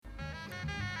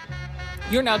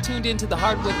You're now tuned into the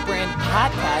Hardwood Brand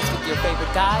podcast with your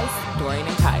favorite guys, Dorian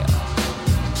and Kyle.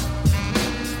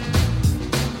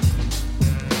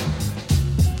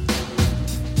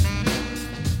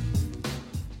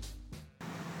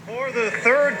 For the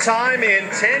third time in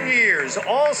 10 years,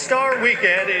 All-Star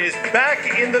Weekend is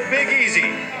back in the Big Easy.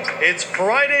 It's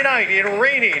Friday night in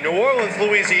rainy New Orleans,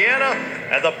 Louisiana,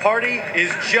 and the party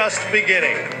is just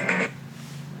beginning.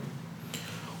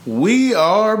 We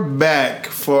are back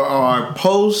for our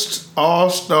post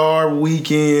All-Star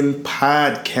Weekend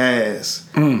podcast.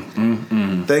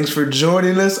 Thanks for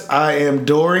joining us. I am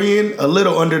Dorian, a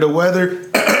little under the weather.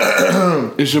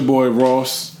 It's your boy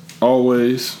Ross,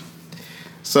 always.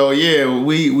 So yeah,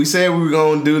 we said we were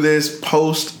gonna do this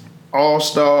post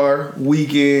All-Star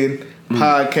Weekend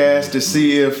podcast to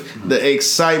see if the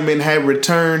excitement had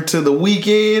returned to the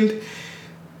weekend.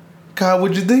 Kyle,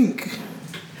 what'd you think?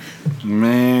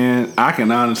 Man, I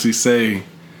can honestly say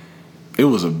it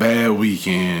was a bad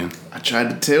weekend. I tried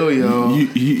to tell y'all.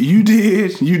 You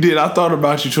did. I thought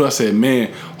about you too. I said,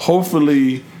 man,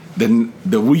 hopefully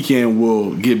the weekend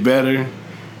will get better.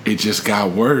 It just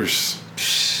got worse.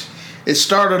 It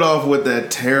started off with that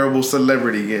terrible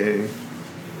celebrity game.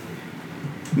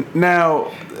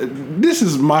 Now, this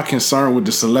is my concern with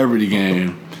the celebrity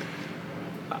game.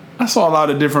 I saw a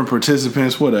lot of different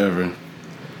participants, whatever.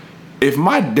 If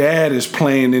my dad is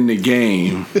playing in the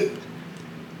game,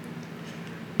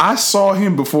 I saw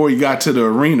him before he got to the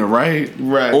arena, right?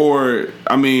 Right. Or,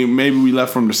 I mean, maybe we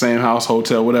left from the same house,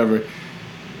 hotel, whatever.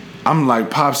 I'm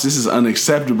like, Pops, this is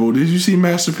unacceptable. Did you see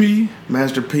Master P?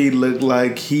 Master P looked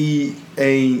like he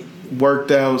ain't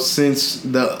worked out since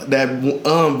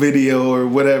that video or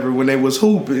whatever when they was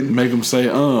hooping. Make him say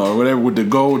or whatever with the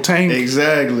gold tank.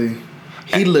 Exactly.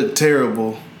 He looked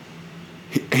terrible.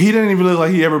 He didn't even look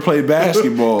like he ever played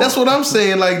basketball. That's what I'm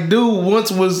saying. Like, dude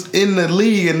once was in the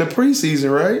league in the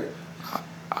preseason, right?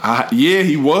 Yeah,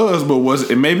 he was,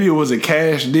 but maybe it was a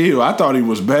cash deal. I thought he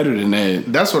was better than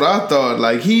that. That's what I thought.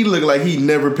 Like, he looked like he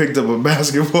never picked up a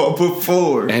basketball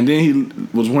before. And then he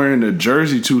was wearing a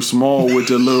jersey too small with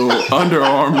the little Under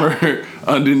Armour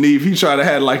underneath. He tried to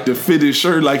have like the fitted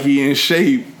shirt like he in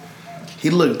shape. He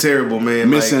looked terrible, man.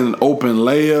 Missing open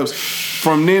layups.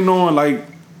 From then on, like,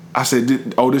 I said,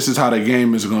 this is how the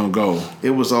game is going to go.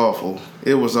 It was awful.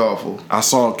 It was awful. I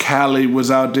saw Khaled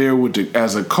was out there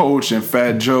as a coach and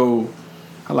Fat Joe.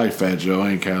 I like Fat Joe, I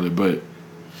ain't Khaled, but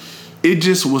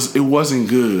it wasn't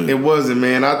good. It wasn't,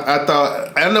 man.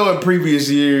 I know in previous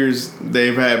years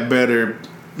they've had better,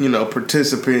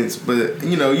 participants, but,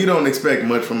 you don't expect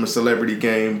much from a celebrity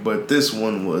game, but this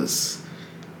one was...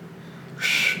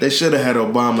 They should have had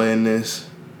Obama in this.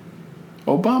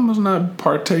 Obama's not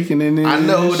partaking in it. I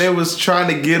know they was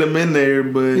trying to get him in there,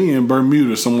 but he in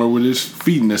Bermuda somewhere with his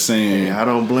feet in the sand. Yeah, I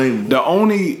don't blame him. The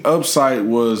only upside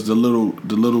was the little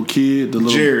kid,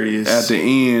 Jarius. At the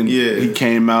end. Yeah, he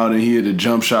came out and he had a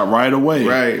jump shot right away.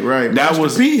 Right. Master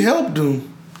P helped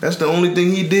him. That's the only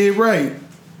thing he did right.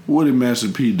 What did Master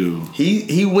P do?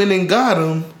 He went and got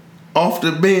him off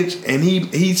the bench, and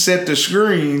he set the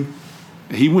screen.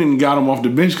 He went and got him off the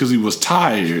bench because he was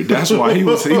tired. That's why he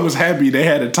was happy they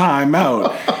had a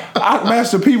timeout.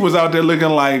 Master P was out there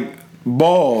looking like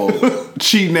ball,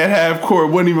 cheating at half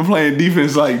court, wasn't even playing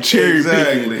defense, like cherry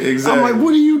picking. Exactly. I'm like,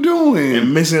 what are you doing?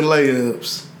 And missing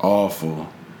layups. Awful.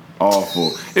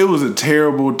 It was a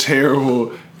terrible,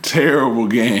 terrible, terrible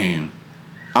game.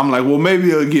 I'm like, well, maybe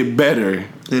it'll get better.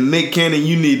 And Nick Cannon,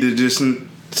 you need to just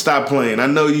stop playing. I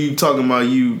know you talking about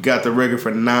you got the record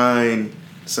for 9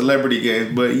 celebrity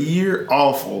games, but you're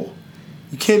awful.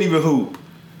 You can't even hoop.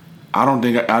 I don't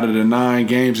think out of the 9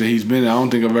 games that he's been in, I don't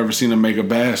think I've ever seen him make a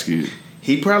basket.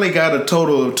 He probably got a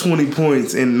total of 20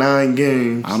 points in 9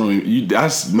 games.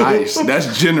 That's nice.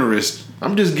 That's generous.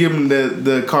 I'm just giving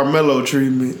the Carmelo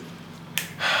treatment.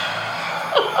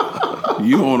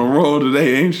 You on a roll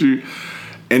today, ain't you?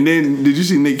 And then, did you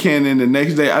see Nick Cannon the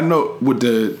next day? I know with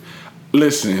the...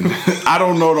 Listen, I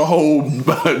don't know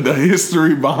the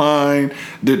history behind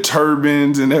the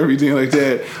turbans and everything like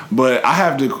that, but I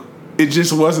have to. It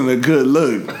just wasn't a good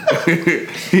look.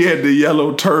 He had the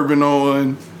yellow turban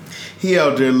on. He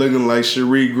out there looking like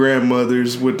Cherie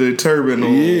grandmothers with the turban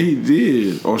on. Yeah, he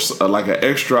did, or like an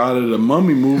extra out of the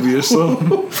Mummy movie or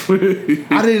something.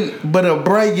 But a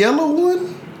bright yellow one.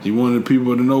 He wanted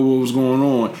people to know what was going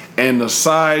on. And a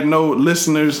side note,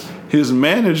 listeners. His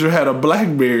manager had a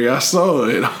BlackBerry. I saw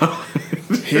it.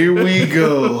 Here we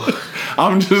go.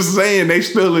 I'm just saying, they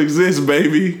still exist,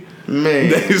 baby. Man.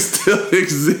 They still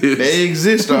exist. They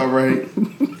exist, all right.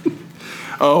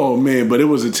 Oh, man. But it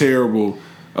was a terrible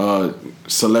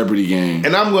celebrity game.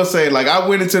 And I'm gonna say, like, I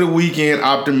went into the weekend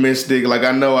optimistic. Like,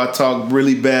 I know I talked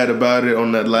really bad about it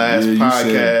on the last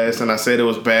podcast, and I said it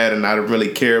was bad, and I didn't really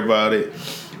care about it.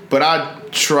 But I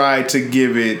tried to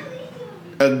give it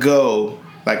a go.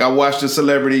 Like, I watched the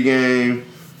celebrity game.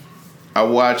 I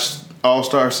watched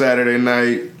All-Star Saturday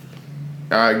Night.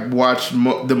 I watched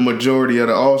the majority of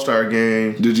the All-Star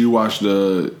game. Did you watch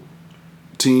the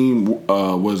team?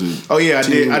 Was it? Oh yeah,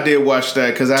 I did watch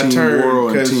that because I Team turned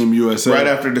World and Team USA. Right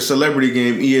after the celebrity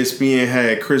game, ESPN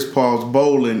had Chris Paul's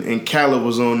bowling, and Khaled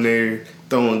was on there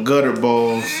throwing gutter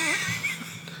balls.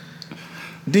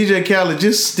 DJ Khaled,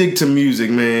 just stick to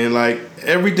music, man. Like,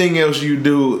 everything else you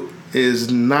do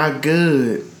is not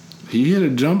good. He hit a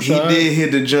jump shot. He did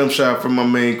hit the jump shot from my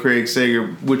man Craig Sager,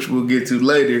 which we'll get to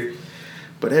later.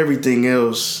 But everything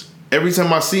else, every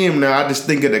time I see him now, I just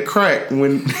think of the crack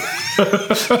when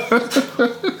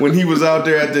when he was out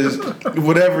there at this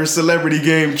whatever celebrity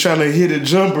game trying to hit a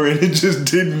jumper and it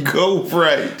just didn't go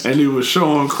right. And he was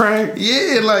showing crack.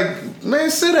 Yeah, like, man,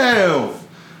 sit down.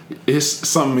 It's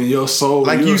something in your soul.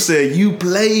 Like you said, you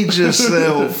played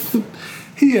yourself.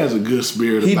 He has a good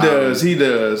spirit. He does. He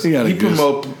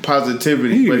promotes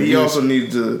positivity, but he also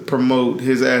needs to promote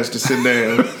his ass to sit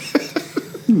down.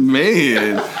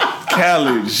 Man,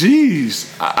 Khaled,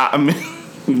 jeez. I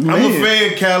mean, man. I'm a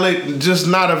fan, Khaled, just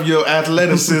not of your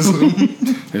athleticism.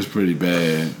 It's pretty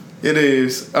bad. It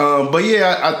is. But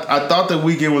yeah, I thought the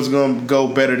weekend was going to go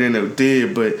better than it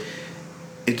did, but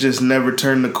it just never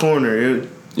turned the corner.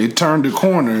 It turned the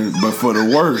corner, but for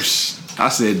the worse. I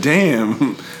said,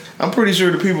 damn. I'm pretty sure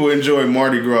the people enjoy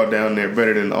Mardi Gras down there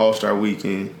better than the All-Star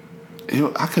Weekend.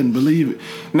 I couldn't believe it.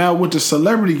 Now, with the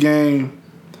celebrity game,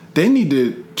 they need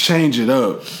to change it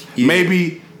up. Yeah.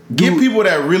 Maybe give people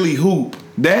that really hoop.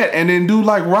 That, and then do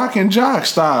like Rock and Jock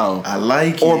style. I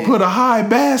like it. Or put a high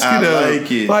basket up. I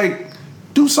like it. Like,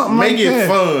 do something Make like that. Make it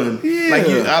fun. Yeah. Like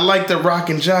I like the Rock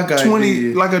and Jock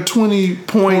idea. Like a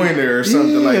 20-pointer or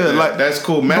something like that. Like, that's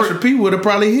cool. Master P would have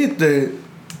probably hit that.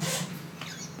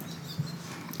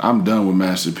 I'm done with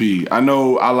Master P. I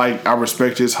know I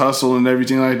respect his hustle and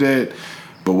everything like that,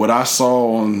 but what I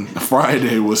saw on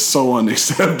Friday was so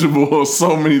unacceptable on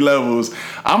so many levels.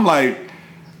 I'm like,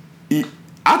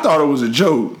 I thought it was a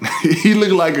joke. He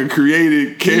looked like a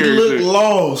created character. He looked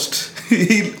lost.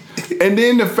 And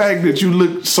then the fact that you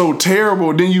looked so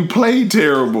terrible, then you played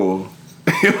terrible.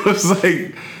 It was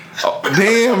like, oh,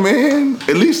 damn, man.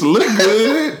 At least look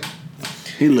good.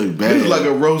 He looked bad. It was like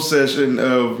a roast session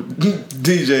of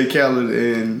DJ Khaled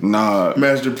and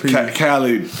Master P.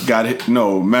 Khaled got hit.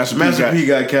 No, Master P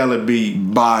got Khaled beat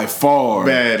by far.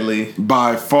 Badly.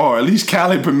 By far. At least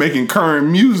Khaled been making current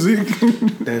music.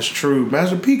 That's true.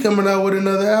 Master P coming out with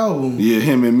another album. Yeah,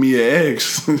 him and Mia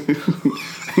X.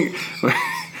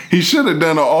 He should have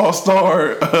done an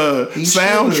all-star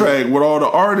soundtrack with all the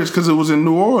artists because it was in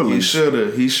New Orleans. He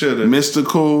should have.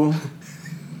 Mystical.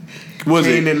 Was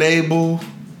Cain and Abel.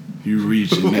 You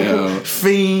reaching now.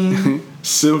 Fiend.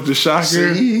 Silk the Shocker.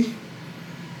 See?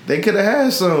 They could have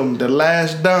had some. The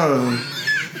Last Don.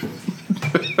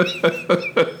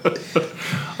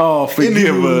 Oh,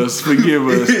 forgive us.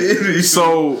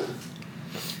 So,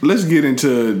 let's get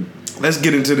into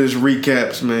this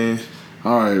recaps, man.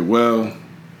 All right, well,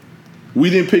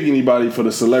 we didn't pick anybody for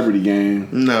the celebrity game.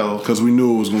 No. Because we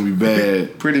knew it was going to be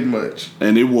bad. Pretty much.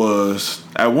 And it was.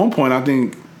 At one point, I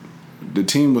think the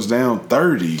team was down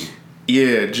 30.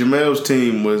 Yeah, Jamel's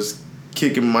team was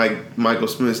kicking Michael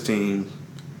Smith's team,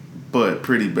 but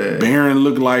pretty bad. Barron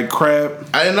looked like crap.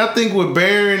 And I think with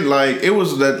Barron, like, it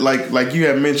was that, like you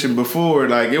had mentioned before,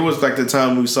 like, it was like the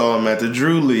time we saw him at the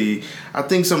Drew League. I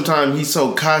think sometimes he's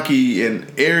so cocky and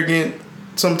arrogant.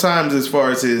 Sometimes as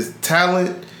far as his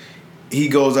talent, he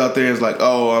goes out there and is like,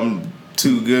 oh, I'm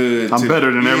too good. I'm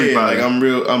better than everybody.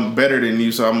 Like, I'm better than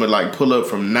you, so I'm gonna like pull up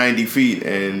from 90 feet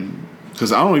and.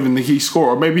 Because I don't even think he scored,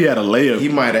 or maybe he had a layup. He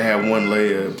might have had one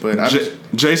layup, but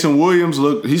Jason Williams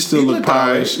looked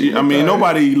polished. I mean,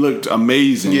 nobody looked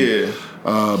amazing. Yeah,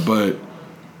 but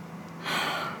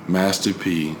Master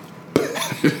P,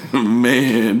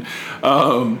 man,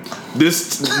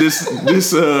 this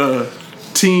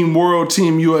Team World,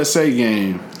 Team USA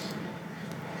game.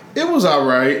 It was all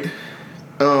right.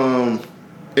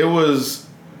 It was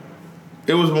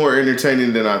more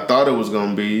entertaining than I thought it was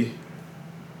gonna be.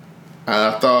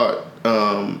 I thought,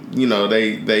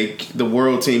 the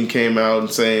world team came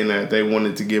out saying that they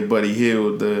wanted to give Buddy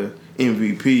Hield the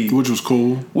MVP, which was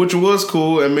cool.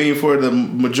 I mean, for the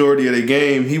majority of the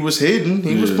game, he was hitting.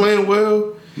 He was playing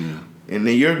well. Yeah. And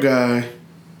then your guy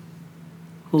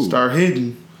start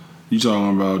hitting. You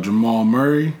talking about Jamal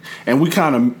Murray? And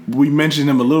we mentioned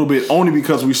him a little bit only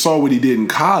because we saw what he did in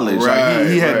college. Right, like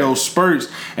he had right. those spurts,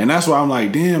 and that's why I'm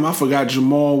like, damn, I forgot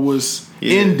Jamal was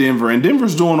in Denver, and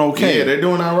Denver's doing okay. Yeah, they're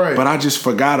doing all right. But I just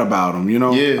forgot about him. You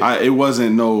know, it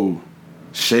wasn't no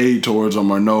shade towards him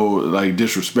or no like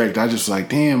disrespect. I just like,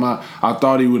 damn, I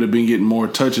thought he would have been getting more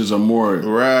touches or more.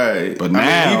 Right. But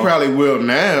now he probably will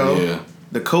now. Yeah.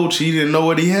 The coach, he didn't know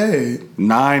what he had.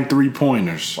 9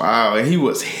 3-pointers. Wow, and he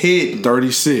was hitting.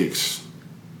 36.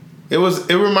 It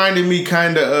reminded me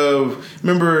kind of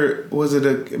remember, was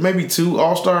it maybe 2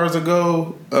 All-Stars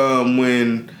ago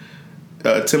when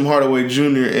Tim Hardaway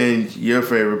Jr. and your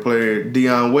favorite player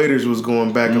Deion Waiters was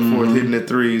going back and forth hitting the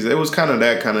threes. It was kind of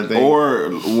that kind of thing. Or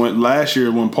last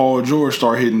year when Paul George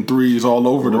started hitting threes all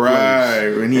over the place.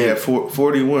 Right, and he had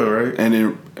 41, right?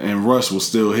 And Russ was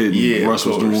still hitting. Yeah, Russ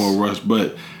was doing what Russ,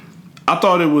 but I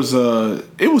thought it was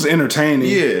entertaining.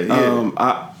 Yeah.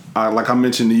 I like I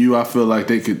mentioned to you, I feel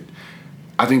like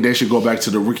I think they should go back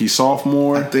to the rookie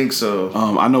sophomore. I think so.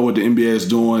 I know what the NBA is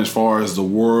doing as far as the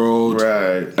world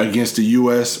against the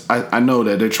US. I know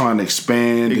that they're trying to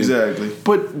expand. Exactly.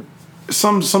 But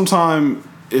sometime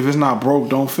if it's not broke,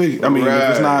 don't fix it. I mean,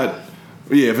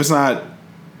 if it's not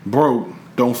broke,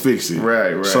 don't fix it.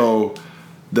 Right. So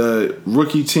the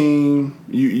rookie team,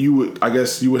 you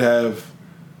would have.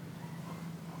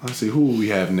 Let's see, who will we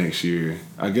have next year?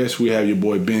 I guess we have your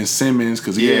boy Ben Simmons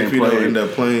because he didn't end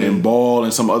up playing, and Ball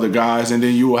and some other guys, and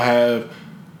then you will have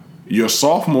your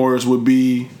sophomores would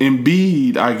be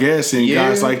Embiid, I guess, and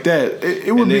guys like that.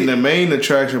 It would be the main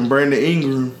attraction, Brandon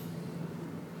Ingram.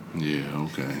 Yeah,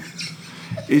 okay.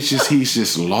 It's just he's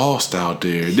just lost out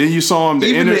there. Then you saw him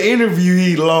the interview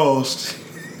he lost.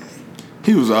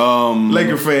 He was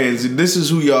Laker fans. This is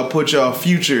who y'all put y'all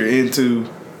future into.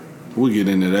 We'll get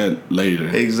into that later.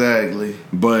 Exactly.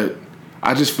 But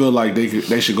I just feel like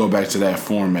they should go back to that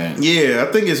format. Yeah,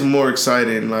 I think it's more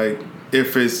exciting. Like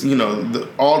if it's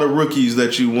all the rookies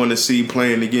that you want to see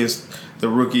playing against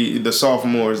the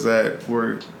sophomores that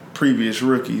were previous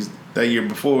rookies that year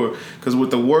before. Because with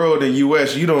the world and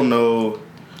US, you don't know.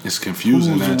 It's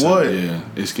confusing. Who's what? Yeah,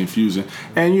 it's confusing.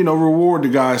 And reward the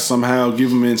guys somehow. Give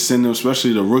them incentives,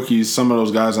 especially the rookies. Some of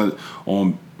those guys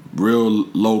on real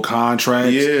low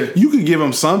contracts. Yeah, you could give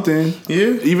them something.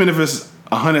 Yeah, even if it's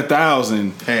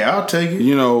 100,000. Hey, I'll take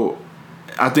it.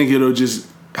 I think it'll just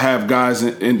have guys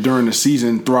during the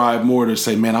season thrive more to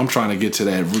say, man, I'm trying to get to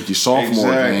that rookie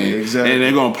sophomore game. Exactly. And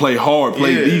they're gonna play hard,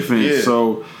 play defense. Yeah.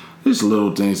 So there's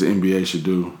little things the NBA should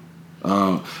do.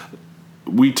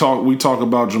 We talk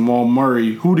about Jamal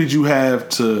Murray. Who did you have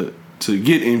to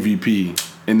get MVP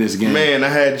in this game? Man, I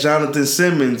had Jonathan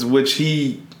Simmons, which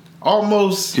he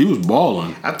was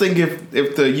balling. I think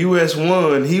if the U.S.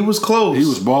 won, he was close. He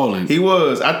was balling. He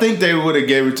was. I think they would have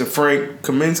gave it to Frank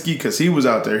Kaminsky because he was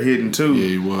out there hitting too. Yeah,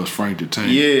 he was. Frank the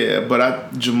Tank. Yeah,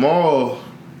 but Jamal,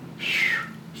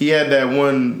 he had that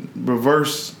one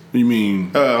reverse. You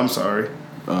mean? I'm sorry.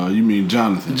 You mean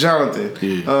Jonathan? Jonathan.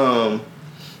 Yeah.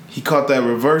 He caught that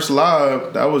reverse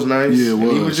lob. That was nice. Yeah,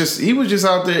 it was. He was just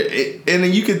out there, and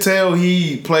then you could tell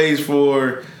he plays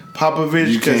for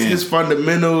Popovich because his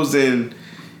fundamentals and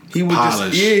he was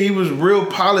polished. He was real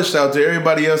polished out there.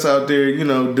 Everybody else out there,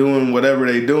 doing whatever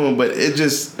they doing, but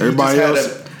everybody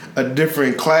else had a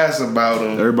different class about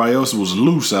him. Everybody else was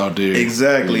loose out there.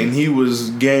 Exactly, and he was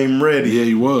game ready. Yeah,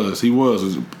 he was. He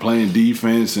was playing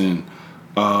defense, and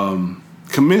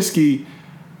Kaminsky,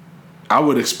 I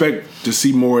would expect to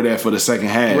see more of that for the second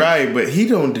half. Right, but he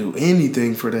don't do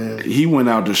anything for them. He went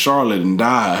out to Charlotte and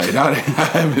died. I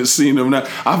haven't seen him now.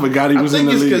 I forgot he was in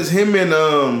the league. I think it's because him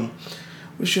and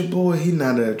what's your boy? He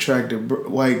not an attractive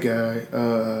white guy.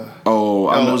 I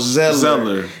know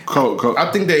Zeller. I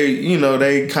think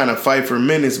they kind of fight for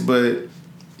minutes, but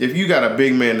if you got a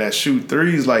big man that shoot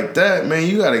threes like that, man,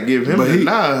 you got to give him the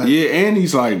nod. Yeah, and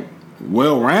he's like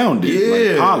well rounded,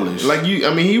 like polished.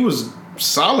 He was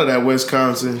solid at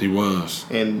Wisconsin. He was.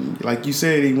 And like you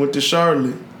said, he went to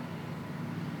Charlotte.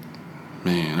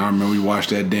 Man, I remember we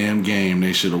watched that damn game.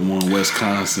 They should have won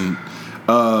Wisconsin.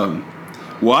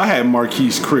 Well, I had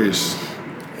Marquise Chris.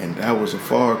 And that was a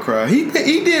far cry. He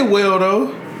did well,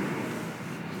 though.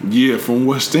 Yeah, from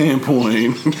what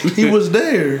standpoint? He was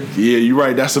there. Yeah, you're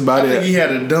right. That's about it. I think he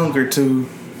had a dunk or two.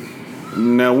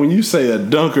 Now, when you say a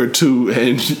dunk or two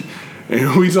and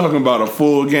we talking about a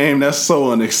full game, that's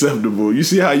so unacceptable. You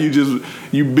see how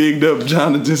you bigged up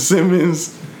Jonathan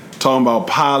Simmons, talking about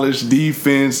polished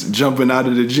defense, jumping out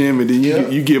of the gym, and then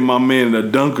you give my man a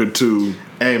dunk or two.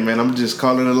 Hey man, I'm just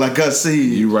calling it like I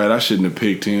see it. You right. I shouldn't have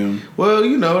picked him. Well,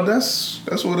 you know that's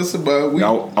what it's about.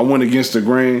 I went against the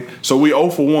grain. So we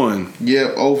 0 for 1.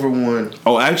 Yep, 0 for 1.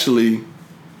 Oh, actually,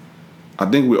 I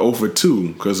think we 0 for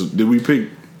 2. Because did we pick?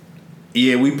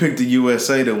 Yeah, we picked the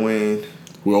USA to win.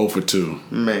 We're 0 for 2.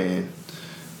 Man.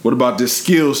 What about this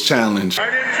skills challenge? Right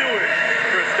into it,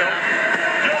 Cristo.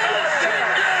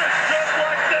 Just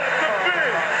like that, the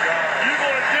big. You're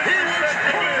going to disrespect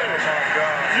the big.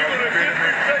 You're going to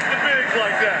disrespect the big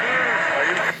like that.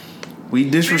 We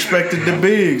disrespected the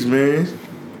bigs, man.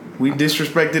 We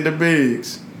disrespected the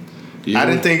bigs. Yeah. I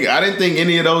didn't think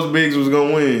any of those bigs was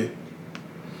gonna win.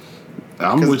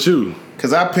 I'm with you.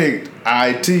 Cause I picked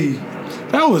IT.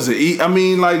 That was I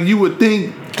mean, like you would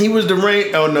think He was the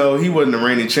reign. Oh no, he wasn't the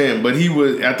reigning champ, but he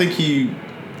was. I think he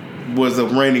was a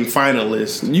reigning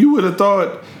finalist. you would have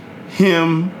thought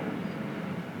him,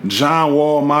 John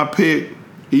Wall, my pick,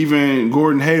 even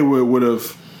Gordon Hayward would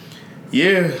have.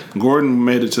 Yeah, Gordon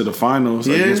made it to the finals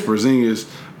Yeah. against Porzingis,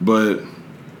 but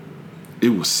it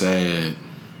was sad.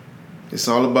 it's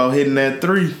all about hitting that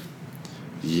three.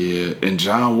 Yeah, and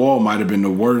John Wall might have been the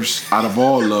worst out of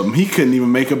all of them. He couldn't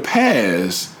even make a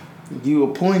pass. You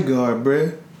a point guard,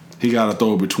 bruh. He got to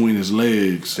throw it between his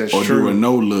legs That's or true. do a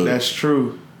no look. That's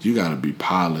true. You got to be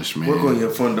polished, man. Work on your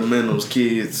fundamentals,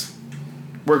 kids.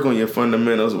 Work on your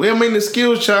fundamentals. Well, I mean, the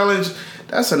skills challenge,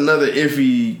 that's another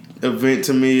iffy event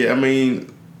to me. I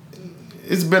mean,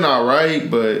 it's been all right,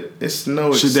 but it's no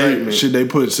excitement. Should they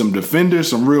put some defenders,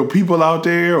 some real people out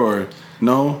there, or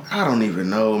no? I don't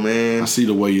even know, man. I see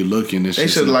the way you're looking. It's They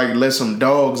just should like let some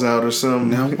dogs out or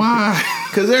something. now why?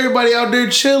 Cause everybody out there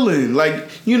chilling. Like,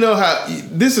 you know how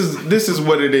this is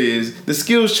what it is. The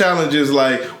skills challenge is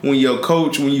like when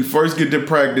you first get to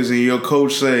practice and your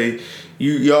coach say,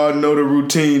 y'all know the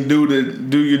routine,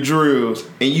 do your drills,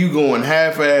 and you going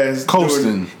half-ass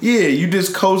Coasting. You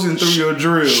just coasting through your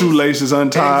drills. Shoelaces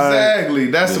untied.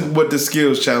 Exactly. That's what the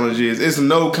skills challenge is. It's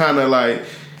no kind of like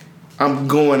I'm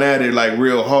going at it like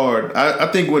real hard. I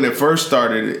think when it first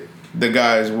started, the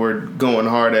guys were going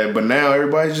hard at it, but now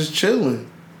everybody's just chilling.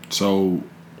 So,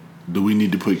 do we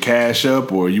need to put cash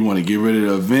up, or you want to get rid of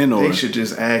the event? Or They should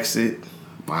just axe it.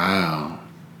 Wow.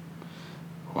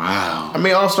 I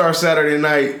mean, All-Star Saturday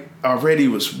night already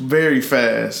was very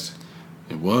fast.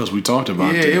 It was. We talked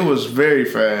about Yeah, that. it was very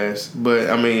fast. But,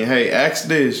 I mean, hey, axe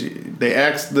this. They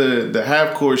axed the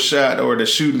half-court shot or the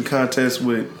shooting contest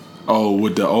with Oh,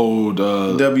 with the old.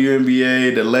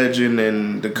 WNBA, the legend,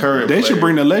 and the current They should player.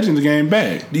 bring the Legends game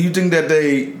back. Do you think that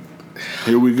they...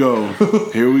 Here we go.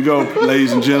 Here we go,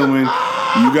 ladies and gentlemen.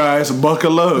 You guys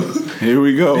buckle up. Here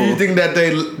we go. Do you think that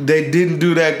they didn't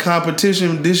do that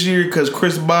competition this year because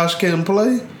Chris Bosh couldn't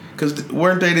play? Because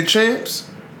weren't they the champs?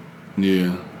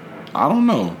 Yeah. I don't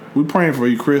know. We praying for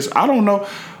you, Chris. I don't know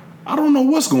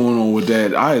what's going on with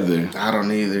that either. I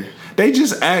don't either. They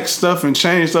just act stuff and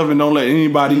change stuff and don't let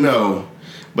anybody know.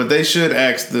 But they should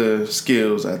ask the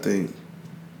skills, I think.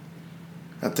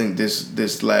 I think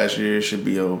this last year should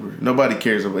be over. Nobody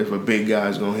cares if a big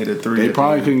guy's gonna hit a three. They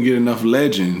probably couldn't get enough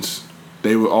legends.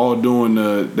 They were all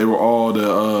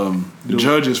the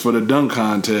judges for the dunk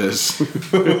contest.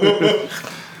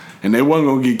 And they wasn't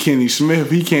gonna get Kenny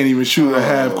Smith. He can't even shoot a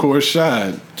half court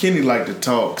shot. Kenny like to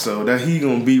talk, so that he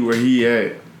gonna be where he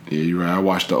at. Yeah, you're right. I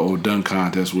watched the old dunk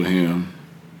contest with him.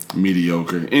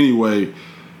 Mediocre. Anyway,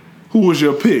 who was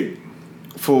your pick?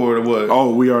 For what?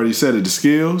 Oh, we already said it. The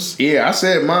skills? Yeah, I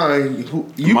said mine.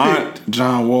 You Mine, picked.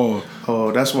 John Wall.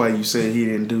 Oh, that's why you said he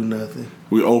didn't do nothing.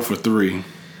 We 0 for 3.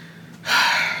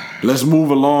 Let's move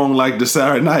along like the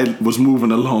Saturday night was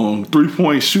moving along.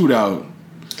 3-point shootout.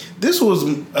 This was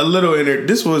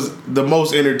This was the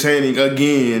most entertaining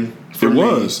again. For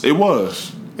me. It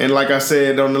was. And like I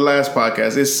said on the last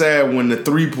podcast, it's sad when the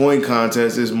 3-point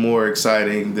contest is more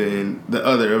exciting than the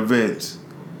other events.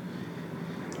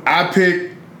 I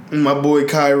picked my boy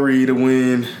Kyrie to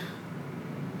win.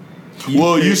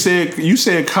 You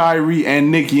said Kyrie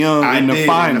and Nick Young in the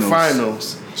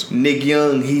finals. Nick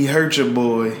Young, he hurt your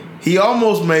boy. He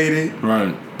almost made it,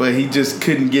 Right. but he just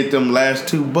couldn't get them last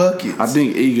 2 buckets. I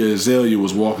think Iga Azalea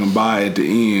was walking by at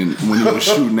the end when he was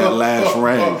shooting that last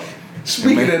rag.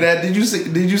 Speaking of that, did you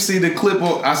see the clip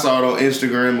I saw it on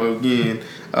Instagram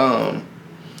again.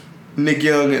 Nick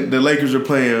Young and the Lakers were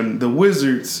playing the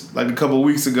Wizards like a couple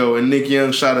weeks ago, and Nick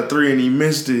Young shot a 3 and he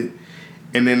missed it.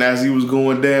 And then as he was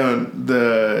going down,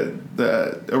 the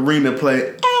arena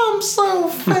played, "I'm so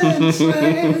fancy."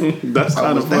 That's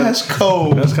kind of funny. That's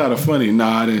cold. That's kind of funny.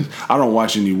 Nah, I don't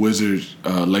watch any Wizards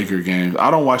Laker games.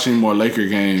 I don't watch any more Laker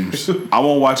games. I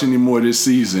won't watch any more this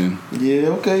season. Yeah,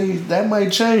 okay, that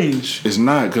might change. It's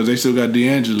not because they still got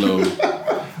D'Angelo.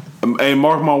 Hey,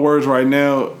 mark my words right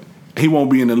now. He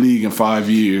won't be in the league in 5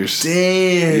 years.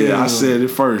 Damn. Yeah, I said it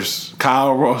first.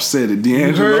 Kyle Ross said it. You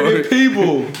D'Angelo. heard it,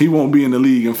 people. He won't be in the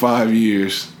league in 5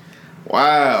 years.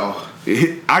 Wow.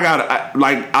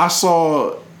 I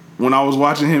saw when I was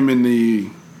watching him in the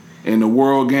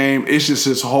World Game. It's just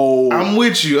his whole. I'm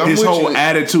with you. His whole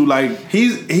attitude, like he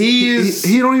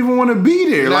don't even want to be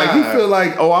there. Nah. Like he feel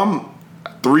like, oh, I'm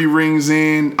 3 rings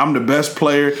in. I'm the best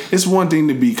player. It's one thing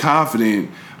to be confident,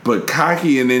 but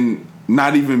cocky and then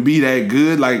not even be that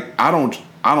good. Like I don't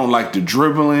like the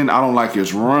dribbling. I don't like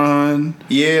his run.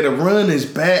 Yeah, the run is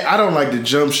bad. I don't like the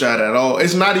jump shot at all.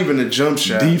 It's not even a jump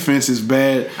shot. Defense is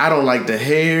bad. I don't like the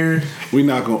hair. We're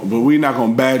not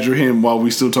gonna badger him while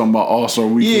we still talking about All-Star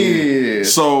Weekend. Yeah.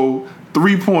 So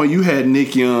 3-point, you had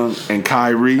Nick Young and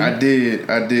Kyrie. I did.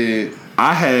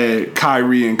 I had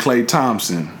Kyrie and Klay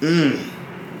Thompson.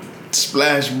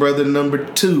 Splash brother number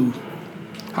 2.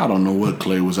 I don't know what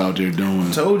Klay was out there doing.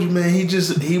 Told you, man.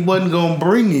 He wasn't gonna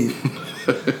bring it.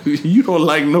 You don't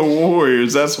like no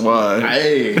Warriors, that's why.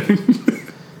 Hey,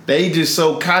 they just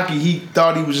so cocky. He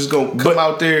thought he was just gonna come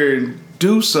out there and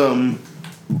do something.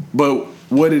 But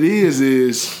what it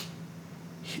is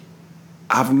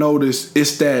I've noticed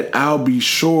it's that I'll be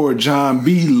sure John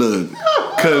B look.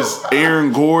 Cause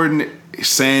Aaron Gordon,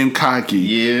 same cocky.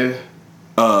 Yeah.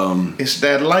 It's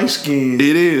that light skin.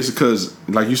 It is, because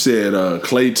like you said,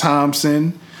 Klay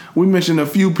Thompson. We mentioned a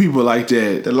few people like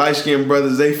that. The light skinned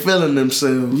brothers, they feeling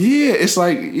themselves. Yeah, it's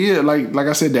like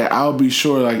I said, that I'll be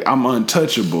sure, like I'm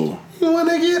untouchable. You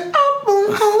wanna get up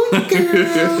on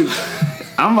girl?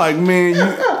 I'm like, man,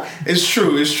 It's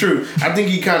true. I think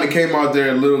he kind of came out there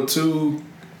a little too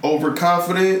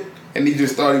overconfident, and he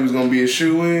just thought he was gonna be a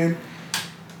shoe-in.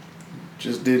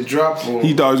 Just didn't drop for him.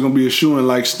 He thought he was gonna be a shooting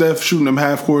like Steph, shooting them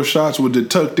half-court shots with the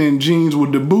tucked-in jeans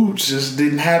with the boots. Just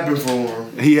didn't happen for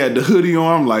him. He had the hoodie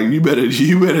on. I'm like, you better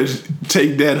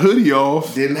take that hoodie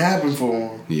off. Didn't happen for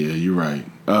him. Yeah, you're right.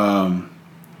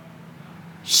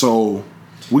 So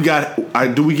we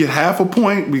got. Do we get half a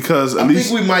point? Because at least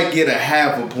think we might get a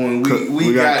half a point.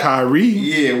 We got Kyrie.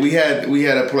 Yeah, we had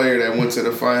a player that went to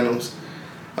the finals.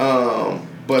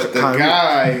 But the Kyrie.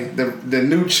 guy, the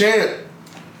new champ,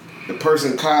 the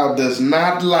person Kyle does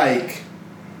not like.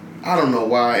 I don't know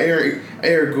why.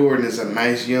 Eric Gordon is a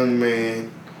nice young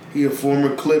man. He a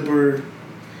former Clipper.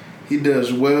 He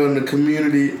does well in the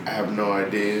community. I have no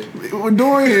idea.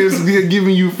 Dorian is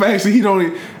giving you facts. He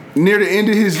don't. Near the end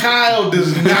of his Kyle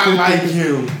does not like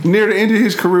him. Near the end of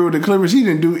his career with the Clippers, he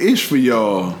didn't do ish for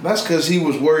y'all. That's because he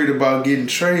was worried about getting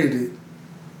traded.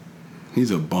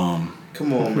 He's a bum.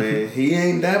 Come on, man. He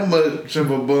ain't that much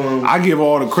of a bum. I give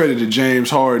all the credit to James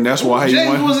Harden. That's why he won.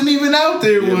 James wasn't even out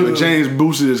there with him. But James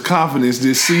boosted his confidence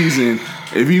this season.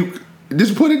 If you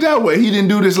just put it that way, he didn't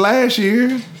do this last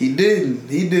year. He didn't.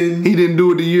 He didn't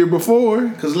do it the year before.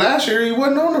 Because last year he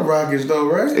wasn't on the Rockets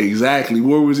though, right? Exactly.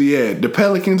 Where was he at? The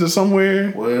Pelicans or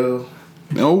somewhere? Well,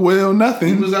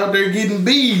 nothing. He was out there getting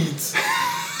beads.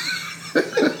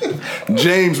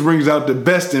 James brings out the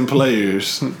best in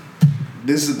players.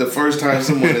 This is the first time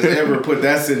someone has ever put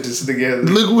that sentence together.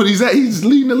 Look what he's at. He's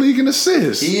leading the league in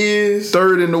assists. He is.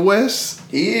 Third in the West.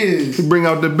 He is. He bring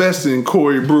out the best in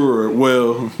Corey Brewer.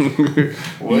 Well,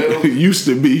 used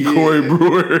to be Corey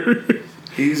Brewer.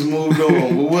 He's moved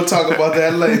on, but we'll talk about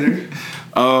that later.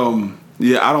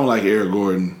 Yeah, I don't like Eric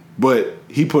Gordon, but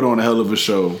he put on a hell of a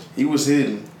show. He was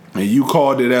hidden. And you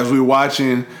called it as we were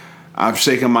watching. I'm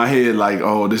shaking my head like,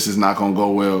 oh, this is not going to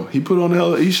go well. He put on a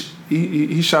hell of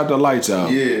he shot the lights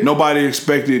out. Yeah. Nobody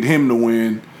expected him to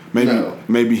win.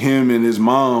 Maybe him and his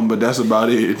mom, but that's about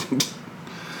it.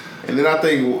 And then I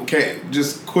think,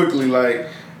 just quickly, I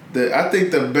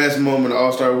think the best moment of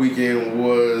All-Star Weekend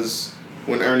was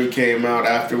when Ernie came out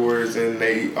afterwards and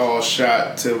they all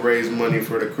shot to raise money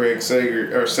for the Craig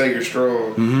Sager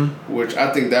Strong, which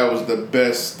I think that was the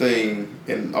best thing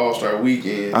in All-Star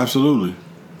Weekend. Absolutely.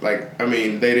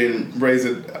 They didn't raise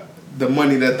the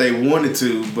money that they wanted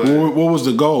to, but what was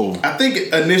the goal? I think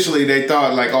initially they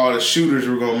thought all the shooters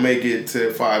were gonna make it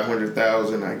to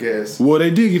 500,000. I guess. Well,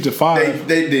 they did get to 5.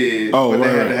 They did. Oh, but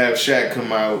right. they had to have Shaq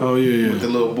come out. Oh yeah. With the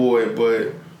little boy,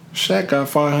 but Shaq got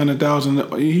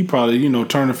 500,000. He probably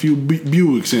turned a few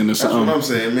Buicks in or something. That's what I'm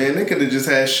saying, man. They could have just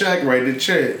had Shaq write the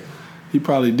check. He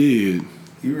probably did.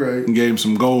 You right. And gave him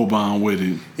some gold bond with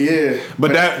it. Yeah.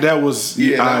 But that was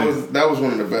that was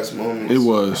one of the best moments.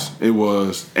 It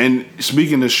was. And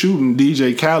speaking of shooting,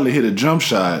 DJ Khaled hit a jump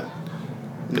shot.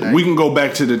 Nice. We can go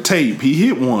back to the tape. He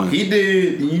hit one. He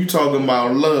did. You talking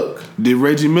about luck? Did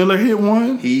Reggie Miller hit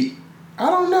one? I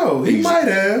don't know. He might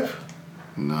have.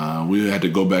 Nah, we had to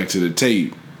go back to the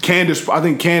tape. Candace, I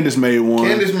think Candace made one.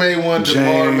 Candace made one.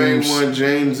 Jamar made one.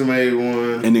 James made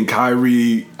one. And then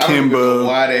Kyrie, I don't even know Kimba.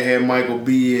 why they had Michael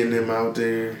B. and them out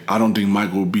there. I don't think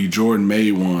Michael B. Jordan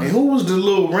made one. And who was the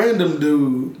little random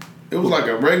dude? It was like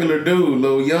a regular dude,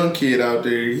 little young kid out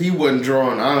there. He wasn't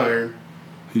drawing iron.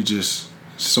 He just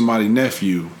somebody's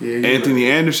nephew. Yeah, Anthony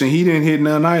Anderson, he didn't hit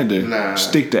none either. Nah.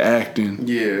 Stick to acting.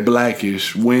 Yeah.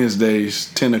 Blackish,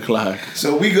 Wednesdays, 10 o'clock.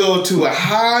 So we go to a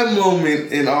high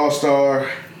moment in All-Star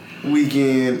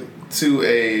Weekend to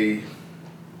a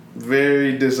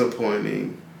very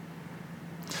disappointing.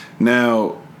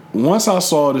 Now, once I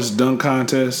saw this dunk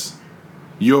contest,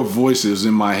 your voice is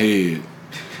in my head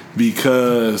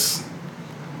because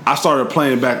I started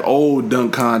playing back old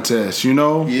dunk contests, you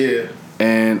know? Yeah.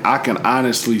 And I can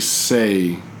honestly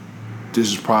say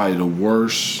this is probably the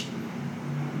worst,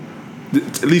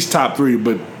 at least top 3,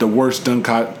 but the worst dunk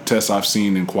contest I've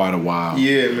seen in quite a while.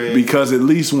 Yeah, man. Because at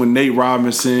least when Nate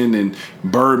Robinson and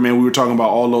Birdman, we were talking about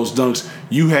all those dunks,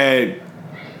 you had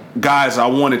guys I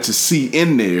wanted to see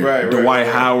in there. Right, Dwight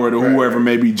Howard or whoever,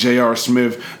 maybe J.R.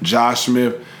 Smith, Josh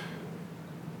Smith.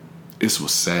 This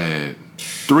was sad.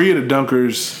 3 of the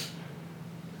dunkers,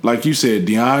 like you said,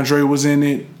 DeAndre was in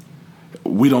it.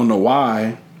 We don't know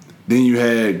why. Then you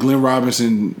had Glenn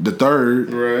Robinson III.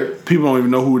 Right. People don't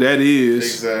even know who that is.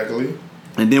 Exactly.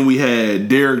 And then we had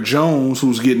Derek Jones,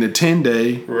 who's getting a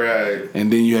 10-day. Right.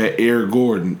 And then you had Aaron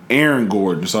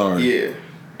Gordon, sorry. Yeah.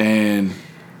 And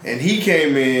he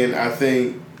came in, I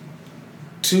think,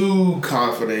 too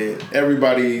confident.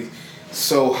 Everybody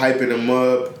so hyping him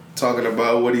up, talking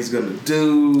about what he's going to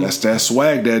do. that's that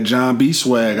swag, that John B.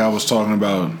 swag I was talking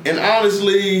about. And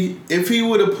honestly, if he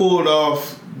would have pulled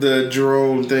off the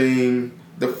Jerome thing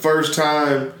the first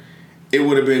time, it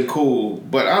would have been cool.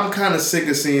 But I'm kind of sick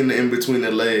of seeing the in between the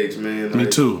legs, man. Like, Me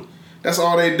too. That's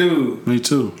all they do. Me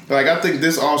too. Like, I think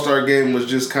this All-Star game was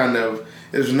just kind of,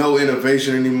 there's no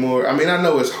innovation anymore. I mean, I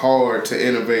know it's hard to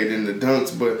innovate in the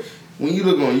dunks, but when you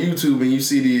look on YouTube and you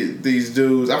see these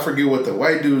dudes, I forget what the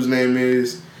white dude's name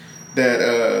is,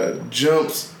 that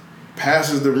jumps,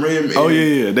 passes the rim. And, Oh,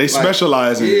 yeah. They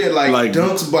specialize in yeah, like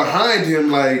dunks behind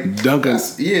him, like Duncan.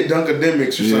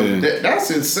 Dunkademics or something. Yeah. That's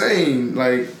insane.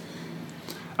 Like,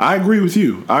 I agree with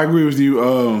you.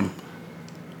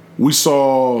 We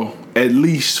saw at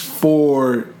least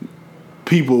 4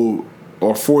 people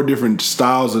or 4 different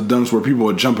styles of dunks where people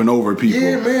are jumping over people.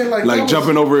 Yeah, man, like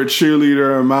jumping over a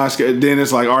cheerleader or mascot. Then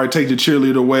it's like, all right, take the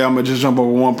cheerleader away. I'm gonna just jump over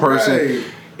one person.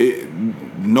 Right.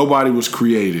 Nobody was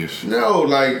creative. No,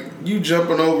 like, you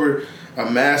jumping over a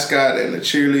mascot and a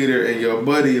cheerleader and your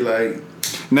buddy, like.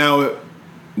 Now,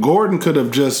 Gordon could have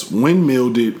just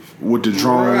windmilled it with the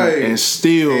drone and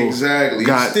still exactly.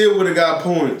 He still would have got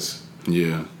points.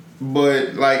 Yeah.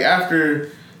 But, like, after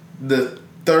the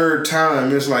 3rd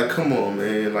time, it's like, come on,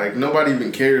 man. Like, nobody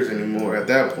even cares anymore at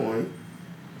that point.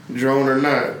 Drone or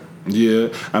not. Yeah.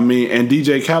 I mean, and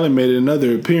DJ Khaled made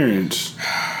another appearance.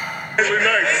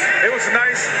 It was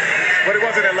nice, but it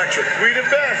wasn't electric. We the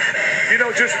best. You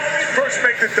know, just first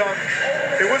make the dunk.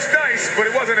 It was nice, but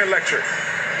it wasn't electric.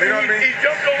 You know what I mean? He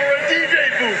jumped over a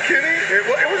DJ booth, kidding?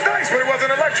 It was nice, but it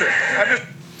wasn't electric.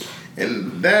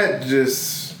 And that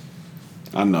just...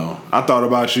 I know. I thought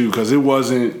about you because it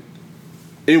wasn't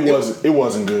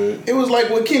good. It was like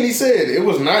what Kenny said. It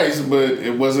was nice, but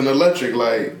it wasn't electric.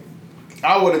 Like,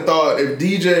 I would have thought if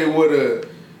DJ would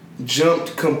have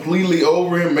jumped completely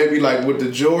over him, maybe like with the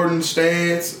Jordan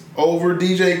stance over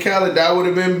DJ Khaled, that would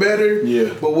have been better.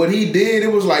 Yeah. But what he did,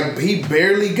 it was like he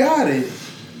barely got it.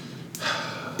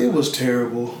 It was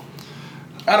terrible.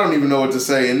 I don't even know what to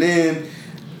say. And then,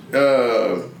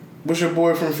 what's your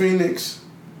boy from Phoenix?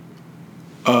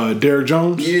 Derek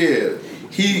Jones? Yeah.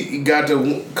 He got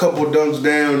a couple dunks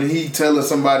down and he telling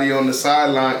somebody on the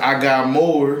sideline, I got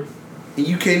more. And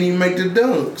you can't even make the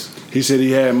dunks. He said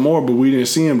he had more, but we didn't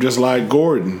see him, just like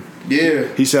Gordon. Yeah.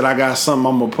 He said, I got something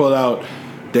I'm going to pull out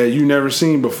that you never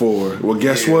seen before. Well,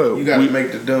 guess what? You got to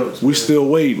make the dunks. We still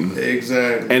waiting.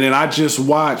 Exactly. And then I just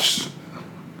watched,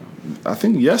 I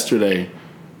think yesterday,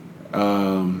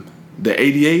 the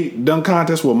 88 dunk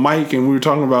contest with Mike, and we were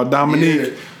talking about Dominique.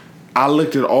 Yeah. I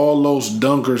looked at all those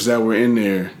dunkers that were in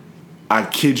there. I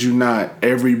kid you not,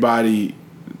 everybody,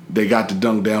 they got the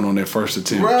dunk down on their first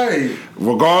attempt. Right.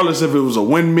 Regardless if it was a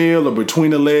windmill or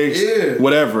between the legs,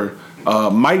 whatever.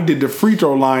 Mike did the free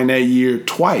throw line that year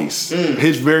twice.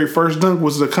 His very first dunk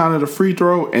was the kind of the free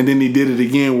throw, and then he did it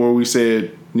again where we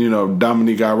said,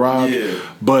 Dominique got robbed. Yeah.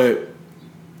 But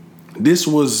it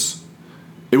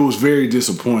was very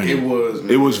disappointing. It was,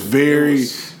 man. It was very,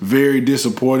 very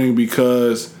disappointing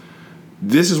because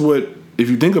this is what,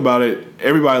 if you think about it,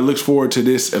 everybody looks forward to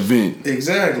this event.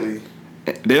 Exactly.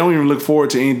 They don't even look forward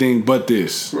to anything but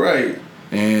this. Right.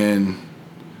 And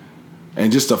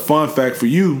just a fun fact for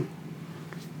you,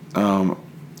 I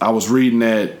was reading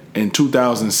that in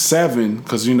 2007,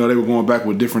 because they were going back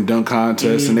with different dunk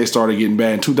contests, and they started getting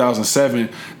bad. In 2007,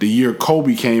 the year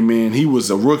Kobe came in, he was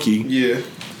a rookie. Yeah.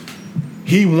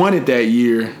 He won it that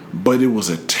year, but it was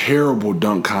a terrible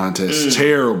dunk contest.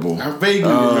 Terrible. I vaguely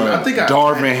remember. I think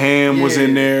Darvin Ham was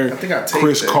in there. I think I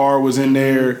Chris that. Carr was in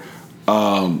there.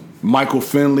 Michael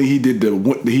Finley, he did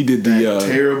the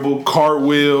terrible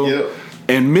cartwheel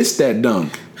and missed that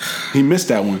dunk. He missed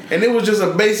that one. And it was just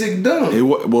a basic dunk. It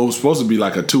was supposed to be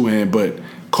like a two-hand, but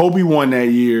Kobe won that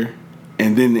year,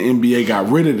 and then the NBA got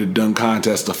rid of the dunk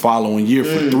contest the following year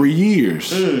for 3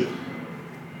 years.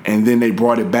 And then they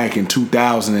brought it back in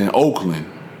 2000 in Oakland.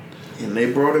 And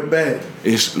they brought it back.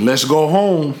 Let's go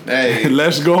home. Hey.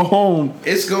 Let's go home.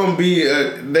 It's going to be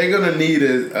they're going to need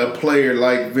a player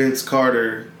like Vince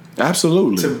Carter.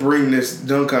 Absolutely. To bring this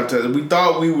dunk contest. We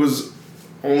thought we was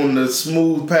on the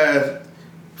smooth path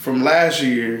from last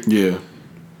year. Yeah.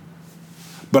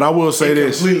 But I will say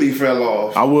this. Completely fell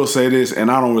off. I will say this,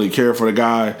 and I don't really care for the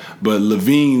guy, but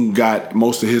Levine got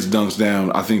most of his dunks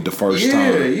down, I think, the first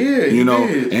time. Yeah, he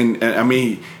did. And I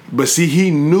mean, but see,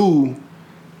 he knew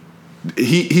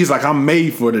he's like, I'm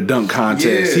made for the dunk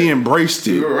contest. Yeah. He embraced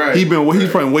it. You're right. He's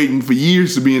probably waiting for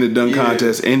years to be in the dunk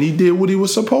contest, and he did what he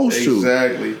was supposed to.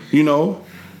 Exactly.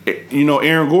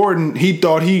 Aaron Gordon, he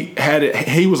thought he had it.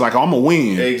 He was like, I'm going to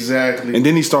win. Exactly. And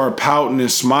then he started pouting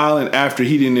and smiling after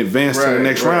he didn't advance to the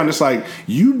next round. It's like,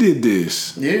 you did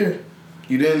this. Yeah.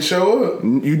 You didn't show up.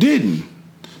 You didn't.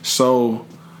 So,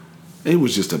 it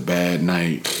was just a bad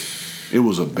night. It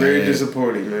was very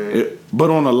disappointing, man.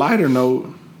 But on a lighter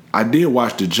note, I did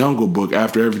watch The Jungle Book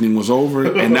after everything was over,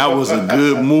 and that was a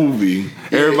good movie.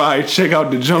 Everybody check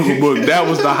out The Jungle Book. That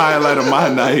was the highlight of my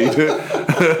night.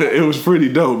 It was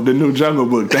pretty dope, the new Jungle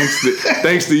Book,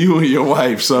 thanks to you and your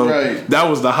wife. So that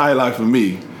was the highlight for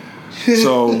me.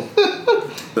 So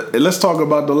let's talk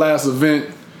about the last event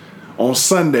on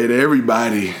Sunday that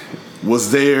everybody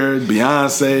was there.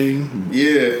 Beyonce.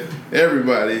 Yeah,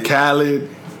 everybody. Khaled.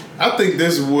 I think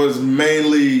this was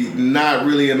mainly not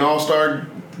really an all-star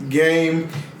game.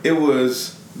 It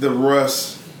was the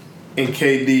Russ and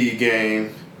KD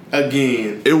game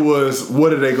again. It was,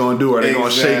 what are they going to do? Are they going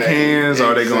to shake hands?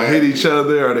 Are they going to hit each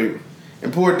other? Are they?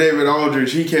 And poor David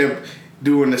Aldridge, he kept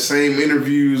doing the same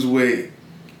interviews with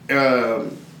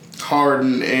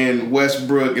Harden and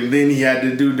Westbrook, and then he had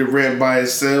to do Durant by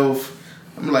himself.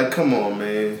 I'm like, come on,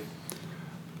 man.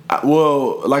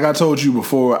 Well, like I told you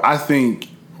before, I think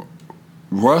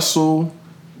Russell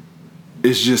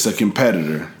is just a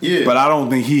competitor. Yeah. But I don't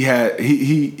think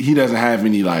he doesn't have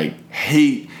any like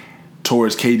hate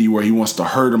towards KD where he wants to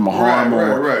hurt him or harm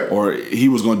him or he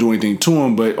was going to do anything to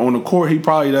him. But on the court, he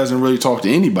probably doesn't really talk to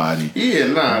anybody. Yeah,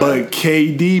 nah. But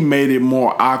KD made it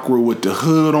more awkward with the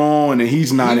hood on, and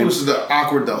he's not. He was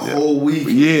awkward the whole week.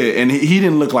 Yeah, and he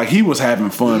didn't look like he was having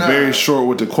fun. Nah. Very short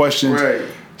with the questions. Right.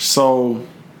 So,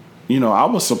 I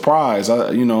was surprised.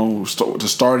 The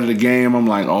start of the game, I'm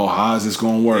like, oh, how is this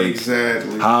going to work?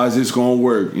 Exactly. How is this going to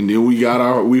work? And then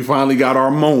we finally got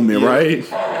our moment, right?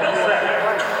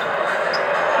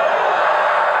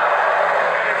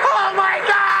 Oh my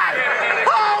God!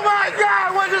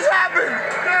 What just happened?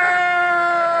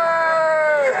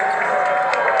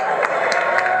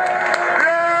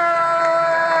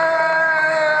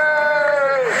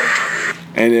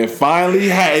 And it finally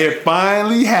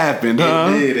happened,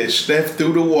 huh? It did. It stepped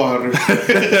through the water.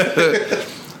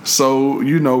 So,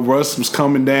 Russ was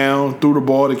coming down, threw the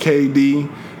ball to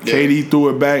KD. Yeah. KD threw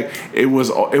it back. It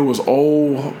was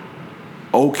old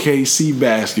OKC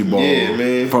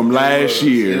basketball from last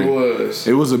year.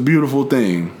 It was a beautiful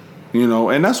thing,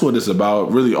 and that's what it's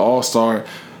about. Really, all-star,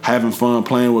 having fun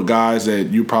playing with guys that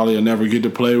you probably will never get to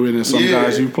play with, and some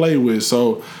guys you play with.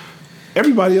 So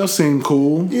everybody else seemed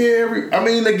cool. Yeah,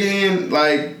 again,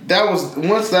 like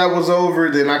once that was over,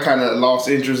 then I kind of lost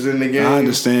interest in the game. I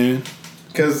understand.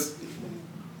 Because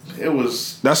it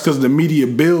was... That's because the media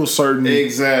builds certain...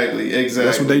 Exactly.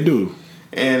 That's what they do.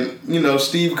 And,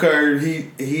 Steve Kerr,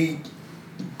 he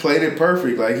played it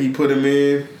perfect. Like, he put him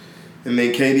in, and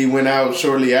then KD went out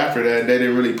shortly after that. They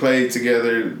didn't really play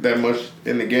together that much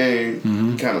in the game.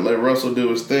 Mm-hmm. Kind of let Russell do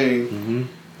his thing. Mm-hmm.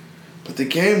 But the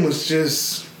game was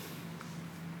just...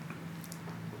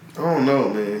 I don't know,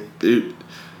 man. It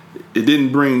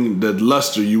didn't bring the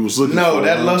luster you was looking for. No,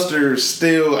 that luster is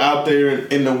still out there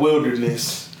in the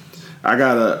wilderness. I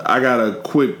got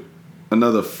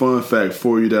another fun fact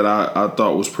for you that I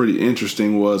thought was pretty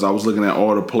interesting was I was looking at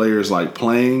all the players like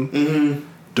playing,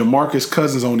 DeMarcus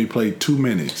Cousins only played 2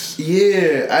 minutes.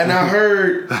 Yeah, and I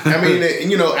heard. I mean,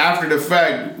 you know, after the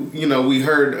fact, you know, we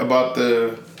heard about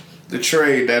the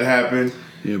trade that happened.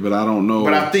 Yeah, but I don't know.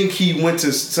 But I think he went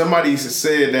to somebody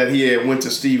said that he had went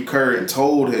to Steve Kerr and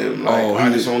told him like,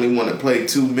 I just only want to play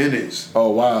 2 minutes.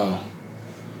 Oh wow.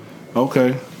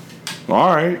 Okay.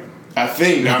 All right. I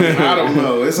think. I mean, I don't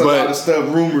know. It's a lot of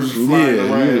stuff. Rumors flying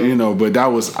around. You know, but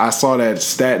I saw that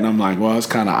stat and I'm like, well, it's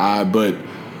kind of odd. But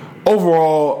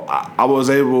overall, I was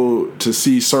able to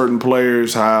see certain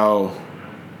players how,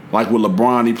 like with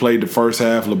LeBron, he played the first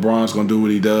half. LeBron's gonna do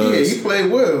what he does. Yeah, he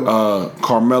played well.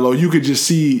 Carmelo, you could just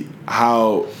see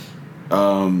how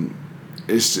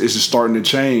it's just starting to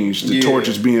change. The torch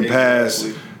is being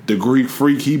passed. The Greek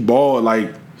Freak, he balled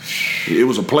like it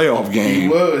was a playoff game.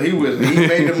 He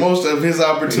made the most of his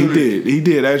opportunity. He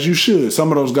did, as you should.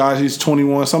 Some of those guys, he's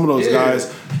 21. Some of those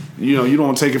guys, you know, you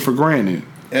don't take it for granted.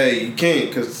 Hey, you can't,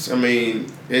 because I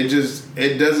mean, it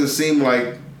doesn't seem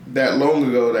like that long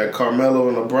ago that Carmelo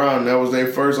and LeBron, that was their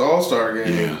first All-Star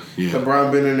game. Yeah.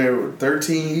 LeBron been in there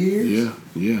 13 years.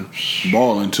 Yeah.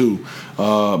 Balling too.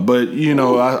 But you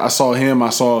know, I saw him.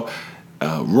 I saw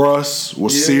Russ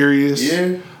was serious.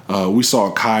 Yeah. We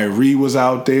saw Kyrie was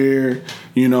out there,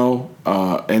 you know,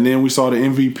 and then we saw the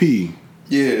MVP.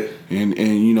 Yeah. And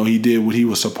you know, he did what he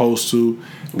was supposed to.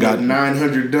 Got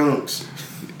 900 dunks.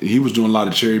 He was doing a lot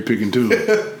of cherry picking too.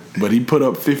 But he put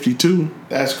up 52.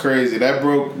 That's crazy. That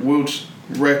broke Wilt's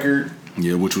record.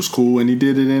 Yeah, which was cool, and he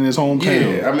did it in his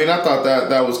hometown. Yeah, I mean, I thought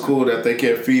that was cool that they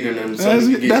kept feeding him. So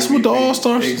that's what the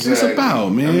All-Star is about,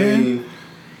 man. I mean,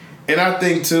 and I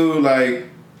think too, like,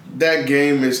 that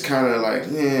game is kind of like,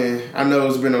 I know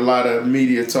there's been a lot of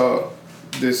media talk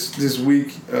this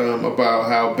week about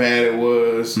how bad it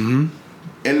was. Mm-hmm.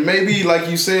 And maybe, like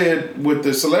you said, with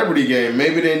the celebrity game,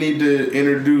 maybe they need to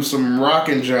introduce some rock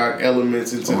and jock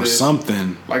elements into this. Or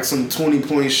something. Like some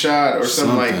 20-point shot or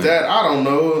something like that. I don't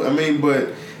know. I mean, but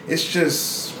it's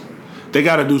just... They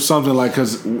got to do something like,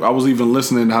 because I was even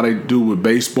listening to how they do with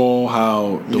baseball,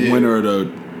 how the winner of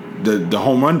the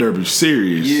home run derby is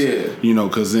serious. Yeah. You know,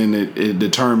 because then it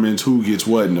determines who gets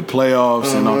what in the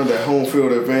playoffs. And all that home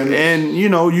field advantage. And, you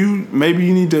know, maybe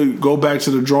you need to go back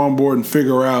to the drawing board and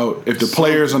figure out if the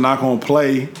players are not going to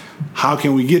play, how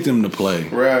can we get them to play?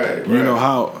 Right. You know,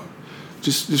 how...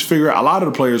 Just figure out. A lot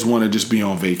of the players want to just be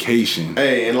on vacation.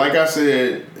 Hey, and like I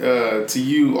said to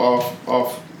you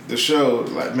off the show,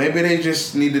 like maybe they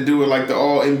just need to do it like the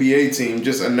All NBA team.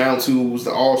 Just announce who was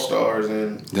the All Stars,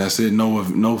 and that's it. No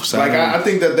Saturday. Like I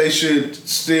think that they should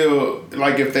still,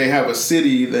 like, if they have a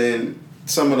city, then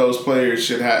some of those players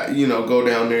should have, you know, go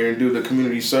down there and do the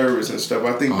community service and stuff.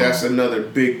 I think that's another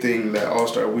big thing that All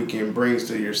Star Weekend brings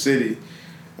to your city.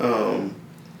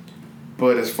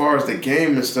 But as far as the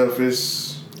game and stuff,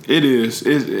 it's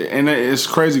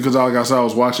crazy because, like I said, I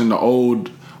was watching the old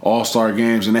All-Star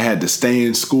games and they had to stay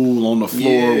in school on the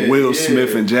floor. Will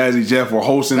Smith and Jazzy Jeff were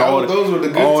hosting.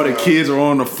 The kids are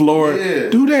on the floor. Yeah.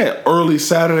 Do that early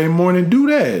Saturday morning. Do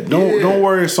that. Don't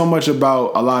worry so much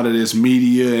about a lot of this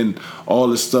media and all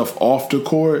this stuff off the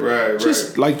court.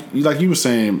 Just like you were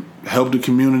saying, help the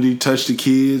community, touch the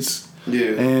kids.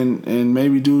 Yeah. And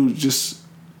maybe do just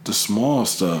the small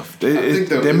stuff.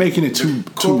 They're making it too.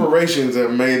 Corporations have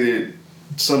made it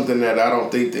something that I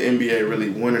don't think the NBA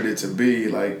really wanted it to be.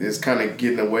 Like, it's kind of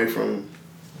getting away from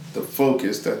the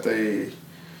focus that they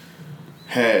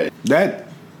had. That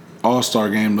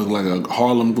All-Star game looked like a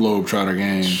Harlem Globetrotter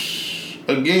game.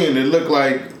 Again, it looked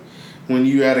like when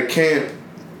you at a camp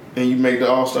and you make the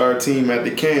All-Star team at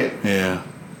the camp. Yeah.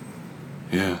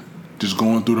 Just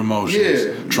going through the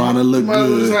motions. Trying to look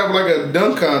good. Just have like a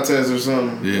dunk contest or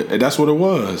something. Yeah, that's what it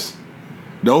was.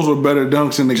 Those were better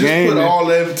dunks in the game. Just put all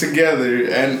them together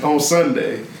and on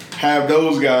Sunday have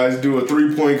those guys do a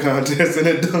 3-point contest and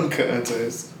a dunk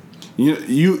contest.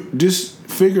 You just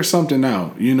figure something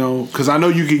out, you know, because I know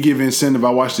you could give incentive.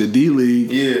 I watched the D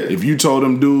League. Yeah. If you told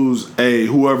them dudes, hey,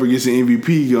 whoever gets the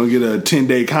MVP gonna get a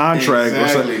 10-day contract.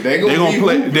 Exactly. They gonna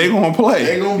play. They gonna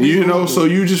play. You know, so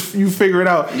you figure it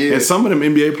out. Yeah. And some of them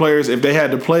NBA players, if they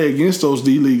had to play against those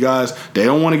D League guys, they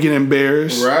don't want to get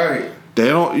embarrassed. Right. They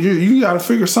don't. You got to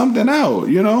figure something out.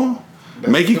 You know,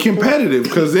 make it competitive,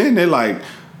 because then they're like,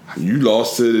 you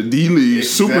lost to the D League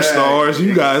superstars.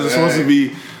 You guys are supposed to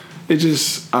be. It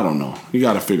just, I don't know. You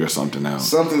got to figure something out.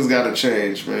 Something's got to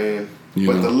change, man.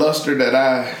 The luster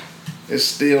that is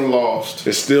still lost.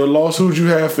 It's still lost. Who'd you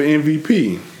have for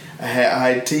MVP? I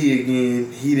had IT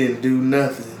again. He didn't do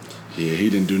nothing. Yeah, he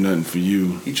didn't do nothing for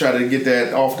you. He tried to get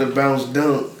that off the bounce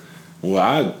dunk.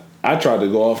 Well, I tried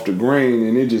to go off the grain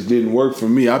and it just didn't work for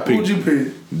me. I picked Who'd you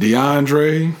pick?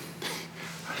 DeAndre.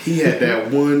 He had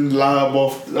that one lob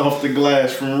off the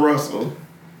glass from Russell.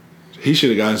 He should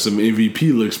have gotten some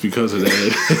MVP looks because of that.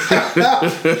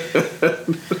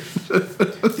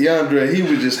 DeAndre, he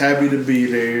was just happy to be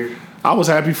there. I was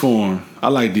happy for him. I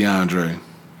like DeAndre.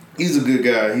 He's a good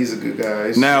guy.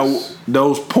 It's now, just...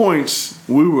 those points,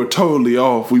 we were totally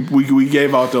off. We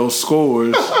gave out those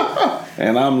scores,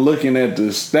 and I'm looking at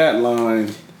the stat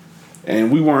line,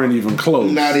 and we weren't even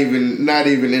close. Not even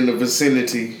in the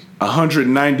vicinity.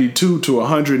 192 to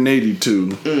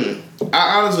 182.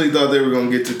 I honestly thought they were gonna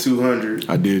get to 200.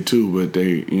 I did too, but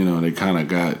they kind of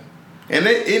got. And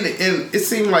it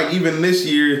seemed like even this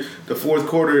year, the fourth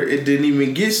quarter, it didn't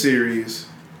even get serious.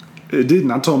 It didn't.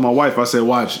 I told my wife, I said,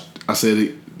 watch. I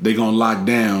said they're gonna lock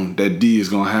down that D is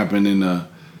gonna happen in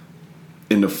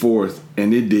the fourth,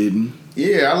 and it didn't.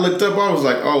 Yeah, I looked up. I was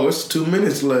like, oh, it's 2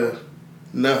 minutes left.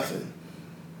 Nothing.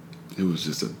 It was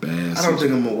just a bad. I don't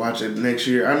think I'm gonna watch it next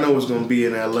year. I know it's gonna be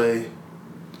in LA.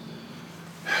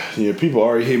 Yeah, people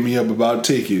already hit me up about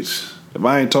tickets. If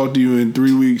I ain't talked to you in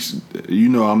 3 weeks, you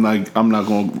know I'm not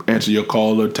gonna answer your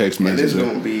call or text message. And it's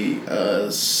gonna be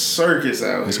a circus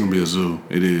out here. It's gonna be a zoo.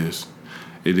 It is.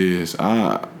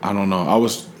 I don't know. I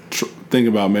was thinking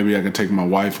about maybe I could take my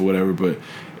wife or whatever, but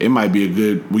it might be a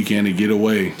good weekend to get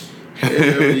away. Hell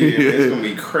yeah, it's gonna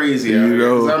be crazy out here.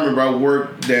 Because I remember I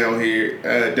worked down here,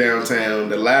 downtown.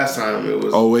 The last time it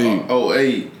was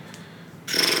 08.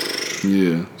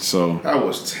 Yeah, so that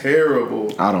was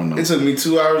terrible. I don't know. It took me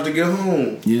 2 hours to get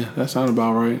home. Yeah, that sounds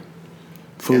about right.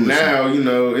 And now,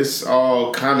 it's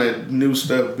all kind of new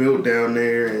stuff built down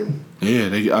there. And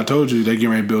yeah, I told you they getting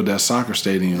ready to build that soccer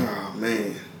stadium. Oh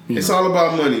man, it's all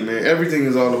about money, man. Everything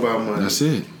is all about money. That's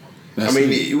it.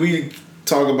 We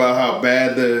talk about how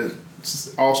bad the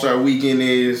All-Star Weekend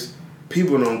is.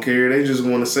 People don't care. They just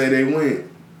want to say they went.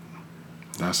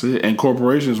 That's it. And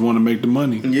corporations want to make the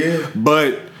money. Yeah,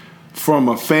 but from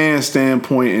a fan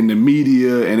standpoint and the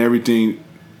media and everything,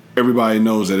 everybody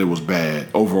knows that it was bad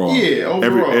overall. Yeah,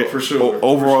 overall, for sure.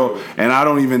 Overall, for sure. And I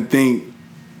don't even think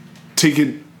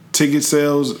ticket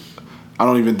sales, I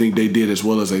don't even think they did as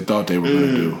well as they thought they were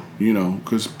going to do.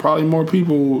 Because probably more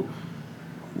people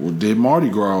did Mardi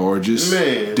Gras or just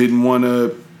didn't want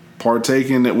to partake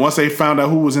in it. Once they found out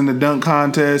who was in the dunk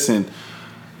contest and,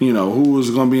 who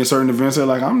was going to be in certain events, they're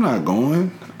like, I'm not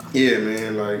going. Yeah,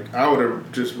 man. Like, I would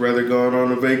have just rather gone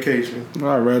on a vacation.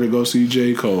 I'd rather go see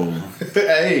J. Cole.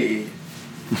 Hey.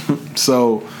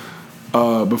 So,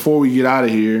 before we get out of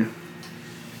here,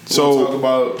 we'll talk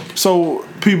about... So,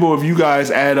 people, if you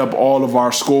guys add up all of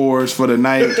our scores for the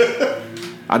night,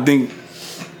 I think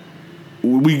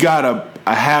we got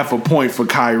a half a point for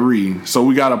Kyrie. So,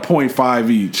 we got a 0.5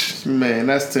 each. Man,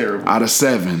 that's terrible. Out of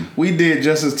 7. We did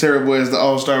just as terrible as the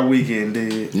All-Star Weekend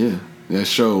did. Yeah, that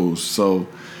shows. So...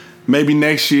 maybe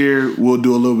next year we'll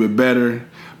do a little bit better,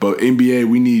 but NBA,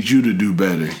 we need you to do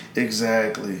better.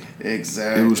 Exactly.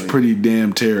 It was pretty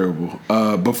damn terrible.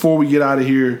 Before we get out of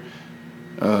here,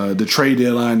 the trade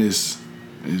deadline is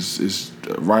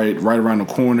right around the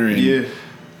corner, and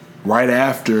right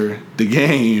after the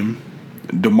game,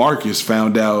 DeMarcus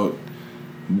found out.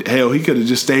 Hell, he could have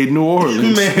just stayed in New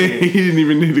Orleans. Man. He didn't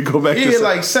even need to go back. Yeah,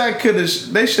 like Sac could have.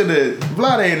 They should have.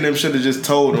 Vlade and them should have just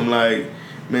told him like,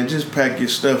 man, just pack your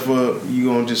stuff up. You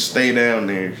gonna just stay down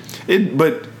there.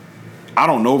 But I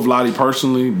don't know Vlade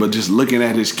personally, but just looking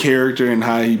at his character and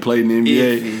how he played in the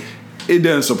NBA, it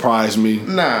doesn't surprise me.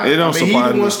 Nah, it don't surprise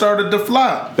me. He the one started the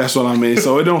flop. That's what I mean.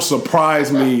 So it don't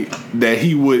surprise me that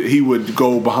he would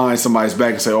go behind somebody's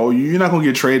back and say, "Oh, you're not gonna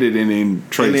get traded," and then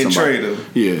trade him.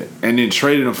 Yeah, and then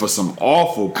traded him for some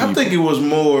awful people. I think it was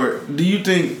more. Do you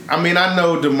think? I mean, I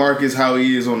know DeMarcus how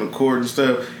he is on the court and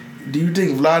stuff. Do you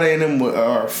think Vlade and them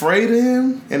are afraid of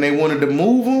him and they wanted to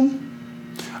move him?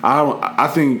 I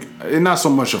think they're not so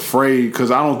much afraid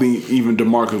because I don't think even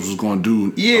DeMarcus was going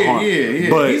to do harm. Yeah.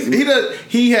 But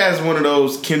he has one of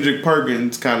those Kendrick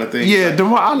Perkins kind of things. Yeah,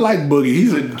 I like Boogie.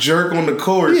 He's a jerk on the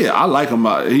court. Yeah, I like him.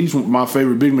 He's my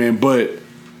favorite big man. But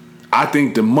I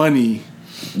think the money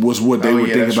was what they were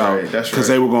thinking about. Right, that's because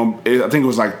they were going. I think it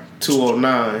was like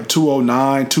 209,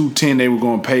 210. They were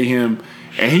going to pay him.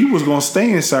 And he was going to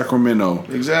stay in Sacramento.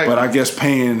 Exactly. But I guess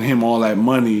paying him all that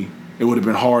money, it would have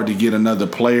been hard to get another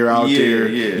player out there.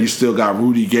 Yeah. You still got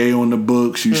Rudy Gay on the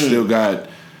books. You still got...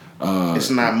 it's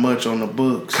not much on the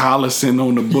books. Collison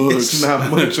on the books. It's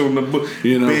not much on the books.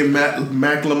 Ben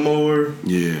McLemore.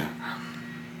 Yeah.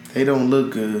 They don't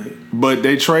look good. But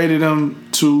they traded him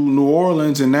to New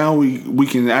Orleans, and now we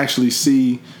can actually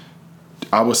see,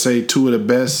 I would say, two of the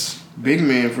best... big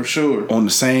man for sure. On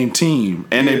the same team.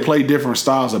 And they play different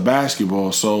styles of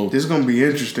basketball. So this is going to be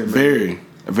interesting, man. Very,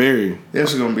 very.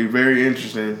 This is going to be very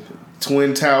interesting.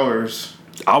 Twin Towers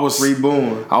I was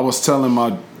reborn. I was telling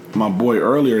my boy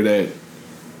earlier that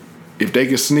if they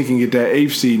could sneak and get that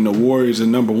 8th seed and the Warriors are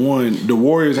number 1, the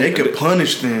Warriors They could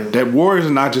punish them. That Warriors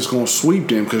are not just gonna sweep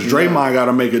them because Draymond got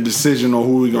to make a decision on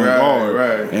who he gonna guard,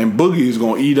 right. and Boogie is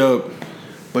gonna eat up.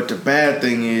 But the bad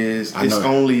thing is, I it's know.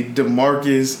 only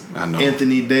DeMarcus, I know.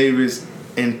 Anthony Davis,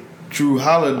 and Drew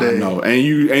Holiday. I know, and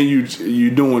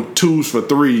you doing 2s for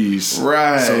 3s,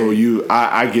 Right. So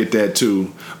I get that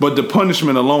too. But the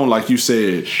punishment alone, like you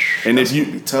said, and That's if you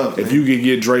gonna be tough, if man. you could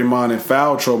get Draymond in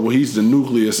foul trouble, he's the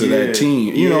nucleus of Yeah, that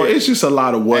team. You know, yeah. it's just a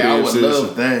lot of what Hey, I ifs. would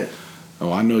love that.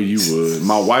 Oh, I know you would.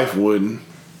 My wife wouldn't,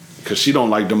 because she don't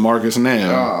like DeMarcus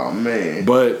now. Oh man.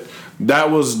 But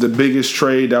that was the biggest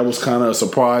trade. That was kind of a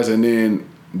surprise. And then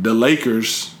the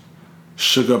Lakers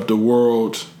shook up the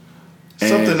world.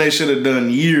 Something they should have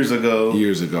done years ago.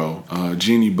 Years ago.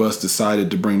 Jeannie Buss decided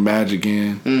to bring Magic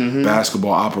in. Mm-hmm.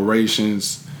 Basketball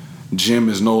operations. Jim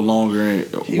is no longer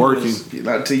working.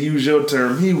 Like, to use your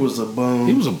term, he was a bum.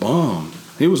 He was a bum.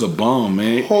 He was a bum,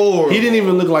 man. Horrible. He didn't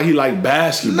even look like he liked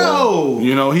basketball. No.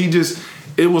 You know,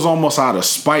 it was almost out of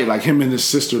spite. Like him and his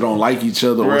sister don't like each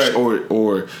other, Right.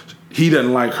 or he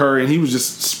doesn't like her, and he was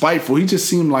just spiteful. He just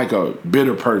seemed like a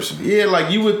bitter person. Yeah,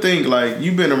 like you would think, like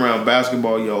you've been around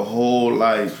basketball your whole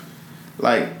life.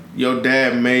 Like your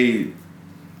dad made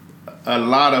a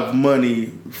lot of money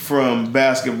from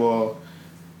basketball.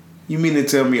 You mean to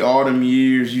tell me all them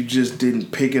years you just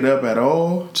didn't pick it up at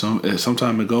all?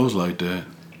 Sometimes it goes like that.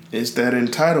 It's that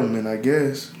entitlement, I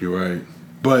guess. You're right.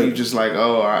 But You just like,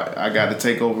 oh, I got to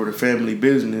take over the family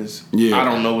business. Yeah. I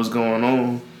don't know what's going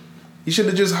on. You should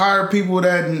have just hired people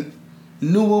that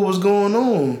knew what was going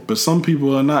on. But some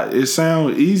people are not. It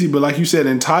sounds easy, but like you said,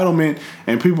 entitlement,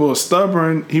 and people are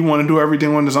stubborn. He want to do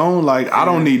everything on his own. Like, I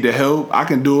don't need the help. I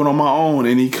can do it on my own,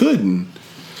 and he couldn't.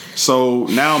 So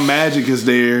now Magic is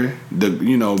there.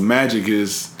 Magic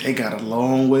is They got a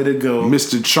long way to go.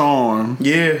 Mr. Charm.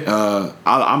 Yeah.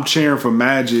 I'm cheering for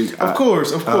Magic. Of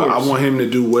course. I want him to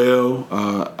do well.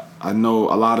 I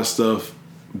know a lot of stuff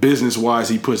business-wise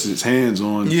he puts his hands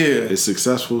on is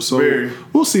successful. So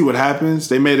we'll see what happens.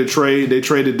 They made a trade. They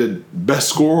traded the best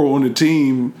scorer on the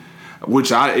team,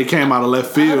 which it came out of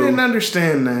left field. I didn't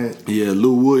understand that. Yeah,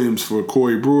 Lou Williams for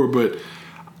Corey Brewer, but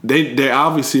they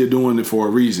obviously are doing it for a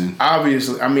reason.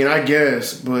 Obviously. I mean, I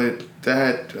guess, but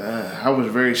that I was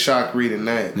very shocked reading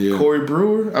that. Yeah. Corey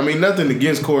Brewer? I mean, nothing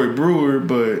against Corey Brewer,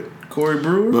 but Corey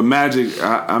Brewer? But Magic,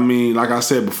 I mean, like I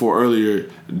said before earlier,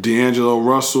 D'Angelo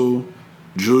Russell,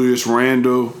 Julius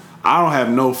Randle, I don't have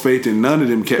no faith in none of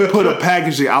them. Put a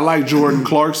package. I like Jordan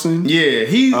Clarkson. Yeah,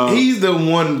 he's the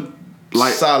one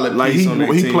solid piece on their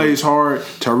team. He plays hard.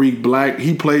 Tariq Black,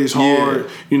 he plays hard.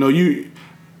 Yeah.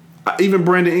 Even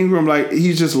Brandon Ingram, like,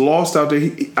 he's just lost out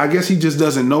there. I guess he just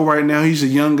doesn't know right now. He's a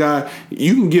young guy.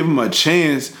 You can give him a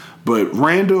chance, but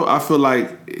Randall, I feel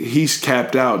like he's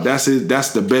capped out. That's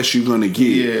the best you're gonna get.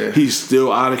 Yeah. He's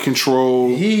still out of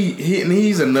control.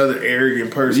 He's another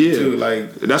arrogant person too.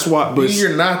 Like, that's why. But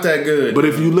you're not that good. But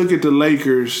if you look at the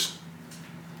Lakers,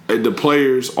 the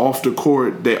players off the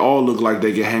court, they all look like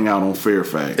they can hang out on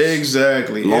Fairfax.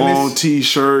 Exactly. Long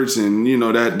T-shirts and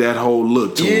that whole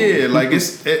look to them. Like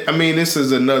this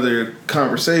is another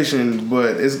conversation,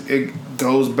 but it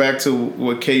goes back to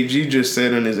what KG just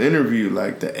said in his interview.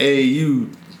 Like, the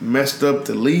AAU messed up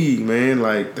the league, man.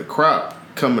 Like, the crop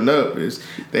coming up is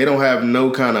they don't have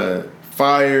no kind of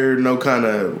fire, no kind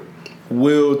of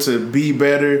will to be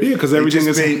better. Yeah, because everything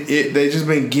they just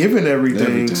been given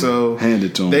everything. So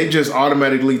handed to them. They just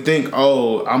automatically think,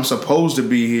 oh, I'm supposed to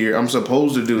be here. I'm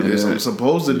supposed to do this. I'm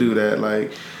supposed to do that.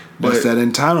 Like, that's that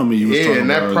entitlement you was talking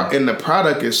about. And the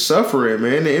product is suffering,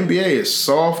 man. The NBA is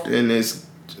soft and it's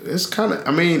kind of.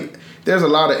 I mean, there's a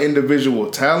lot of individual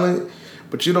talent,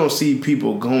 but you don't see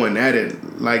people going at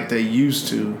it like they used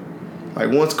to.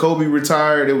 Like, once Kobe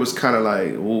retired, it was kind of like,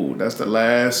 ooh, that's the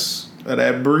last of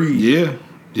that breed.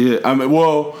 Yeah. I mean,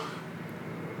 well,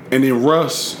 and then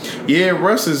Russ. Yeah,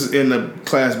 Russ is in a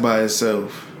class by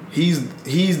himself. He's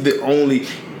the only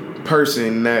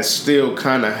person that still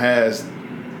kind of has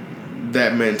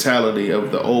that mentality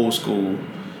of the old school.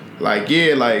 Like,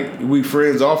 we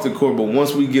friends off the court, but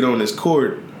once we get on this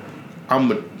court, I'm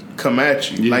going to come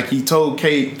at you. Yeah. Like he told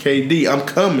KD, I'm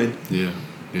coming. Yeah.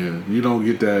 You don't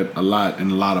get that a lot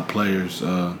in a lot of players.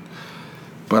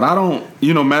 But I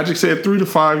don't, Magic said 3 to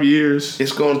 5 years.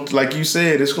 It's going to, like you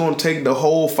said, it's going to take the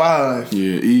whole 5.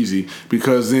 Yeah, easy.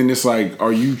 Because then it's like,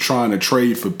 are you trying to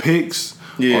trade for picks?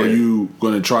 Yeah. Are you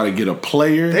going to try to get a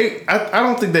player? I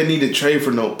don't think they need to trade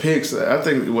for no picks. I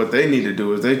think what they need to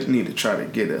do is they need to try to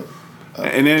get a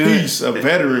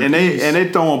veteran piece. And they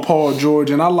throwing Paul George,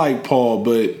 and I like Paul,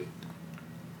 but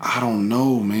I don't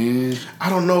know, man. I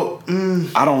don't know.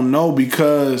 I don't know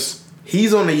because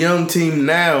He's on a young team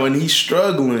now, and he's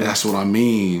struggling. that's what I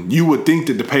mean. You would think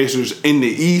that the Pacers in the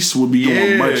East would be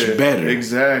doing much better.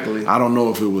 Exactly. I don't know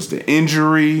if it was the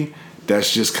injury.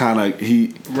 That's just kind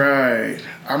of Right.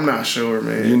 I'm not sure,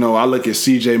 man. You know, I look at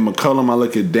C.J. McCollum, I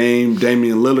look at Damian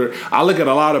Lillard. I look at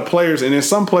a lot of players, and then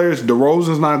some players,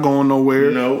 DeRozan's not going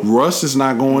nowhere. Nope. Russ is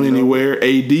not going anywhere.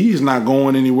 AD is not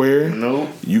going anywhere. Nope.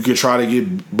 You could try to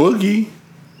get Boogie,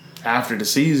 After the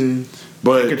season,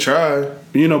 but you could try.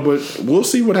 you know, but we'll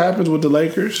see what happens with the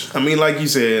Lakers. I mean, like you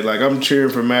said, like I'm cheering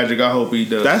for Magic. I hope he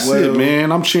does. That's well. it,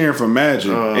 man. I'm cheering for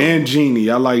Magic and Genie.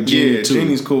 I like Genie Yeah, too.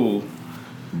 Genie's cool.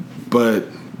 But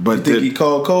You think he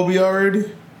called Kobe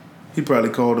already? He probably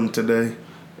called him today.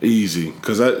 easy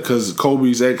because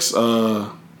Kobe's ex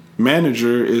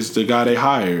manager is the guy they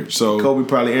hired. So Kobe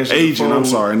probably answered the agent. phone, I'm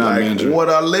sorry, not like, manager. What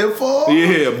I live for?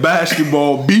 Yeah,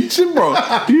 basketball beaching, bro.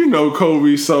 You know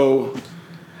Kobe, so.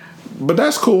 But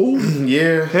that's cool.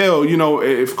 Yeah. Hell, you know,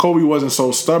 if Kobe wasn't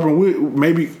so stubborn,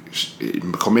 maybe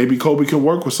Kobe can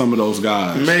work with some of those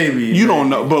guys. Maybe. You don't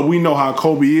know, but we know how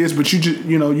Kobe is. But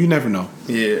you never know.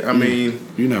 Yeah, I mean,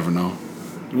 You never know.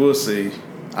 we'll see.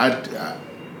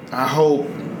 I hope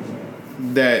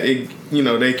that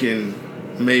they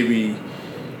can maybe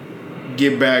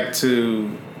get back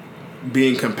to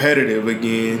being competitive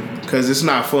again, because it's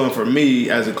not fun for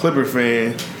me as a Clipper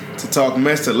fan to talk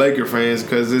mess to Laker fans,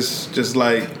 because it's just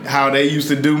like how they used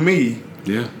to do me.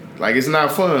 Yeah. Like, it's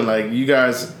not fun. Like, you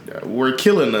guys were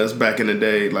killing us back in the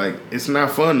day. Like, it's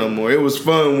not fun no more. It was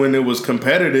fun when it was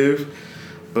competitive,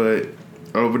 but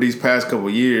over these past couple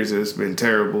years, it's been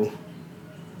terrible.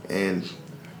 And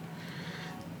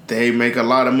they make a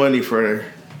lot of money for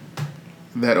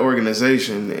that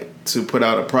organization to put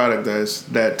out a product that's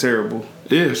that terrible.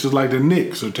 Yeah, it's just like the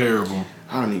Knicks are terrible.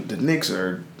 The Knicks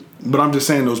are, But I'm just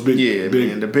saying those big,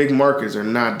 man, the big markets are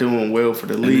not doing well for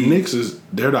the and league. the Knicks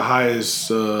they're the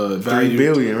highest $3 value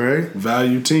billion, right?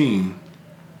 value team.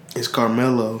 It's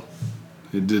Carmelo.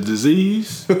 The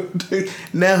disease.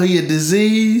 Now he a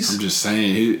disease. I'm just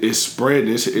saying it's spread.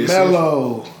 It's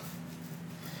Melo.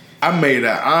 I made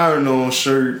an iron-on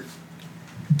shirt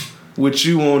with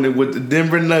you on it with the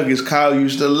Denver Nuggets. Kyle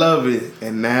used to love it,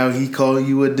 and now he call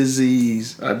you a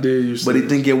disease. I did used But to. he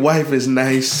think your wife is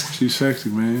nice. She's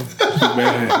sexy, man. She's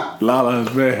bad. Lala is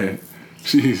bad.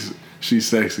 She's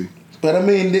sexy. But I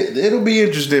mean, it'll be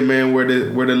interesting, man, where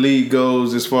the league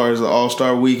goes as far as the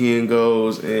All-Star Weekend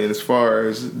goes, and as far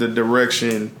as the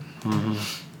direction.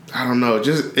 Mm-hmm. I don't know.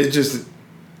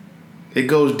 It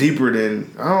goes deeper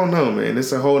than, I don't know, man.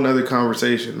 It's a whole nother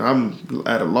conversation. I'm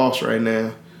at a loss right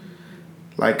now.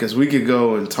 Like, because we could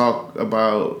go and talk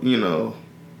about, the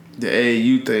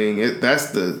AAU thing. That's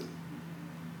the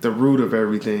root of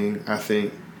everything, I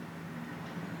think.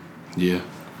 Yeah,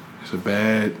 it's a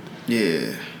bad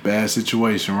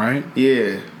situation, right?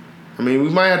 Yeah. I mean, we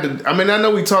might have to, I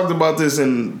know we talked about this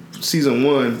in season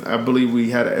 1. I believe we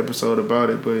had an episode about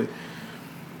it, but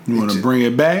You want to bring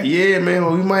it back? yeah, man,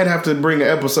 well, we might have to bring an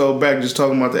episode back just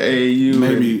talking about the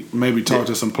AAU. Maybe talk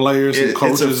to some players, some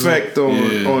coaches. Its effect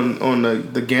on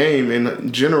the game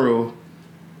in general.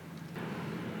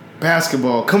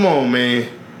 Basketball, come on, man.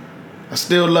 I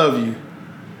still love you.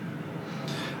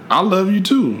 I love you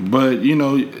too, but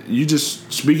you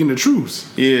just speaking the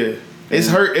truth. Yeah, it's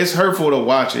hurtful to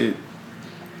watch it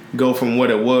go from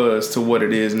what it was to what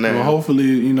it is now. Well,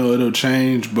 hopefully, it'll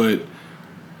change, but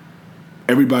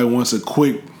everybody wants a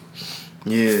quick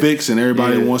fix, and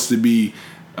everybody wants to be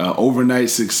overnight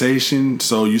sensation.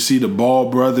 So you see the Ball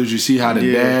brothers, you see how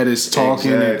the dad is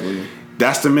talking. Exactly.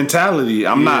 That's the mentality.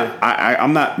 I'm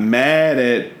not mad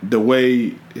at the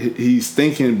way he's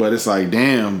thinking, but it's like,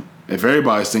 damn, if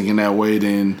everybody's thinking that way,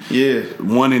 then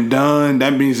one and done.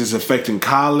 That means it's affecting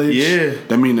college. Yeah,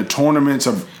 that means the tournaments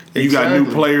are. You got new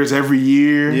players every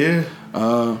year.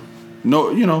 Yeah.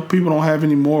 No, people don't have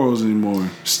any morals anymore.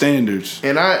 Standards.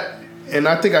 And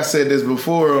I think I said this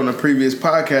before on a previous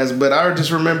podcast, but I just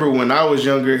remember when I was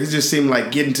younger, it just seemed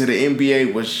like getting to the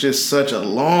NBA was just such a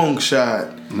long shot.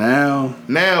 Now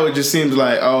it just seems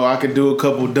like, oh, I could do a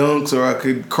couple dunks, or I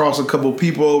could cross a couple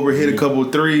people over, hit a couple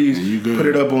threes, put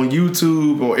it up on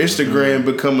YouTube or Instagram,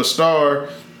 become a star.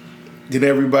 Then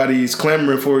everybody's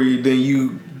clamoring for you. Then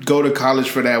you go to college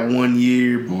for that 1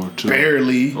 year, or two.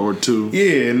 Barely. Or two.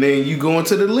 Yeah, and then you go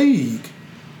into the league.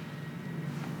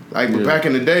 But back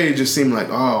in the day, it just seemed like,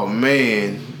 oh,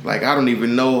 man. Like, I don't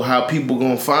even know how people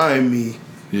gonna find me.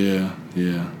 Yeah.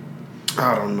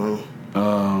 I don't know.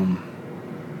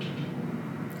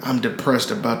 I'm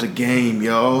depressed about the game,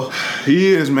 y'all.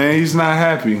 He is, man. He's not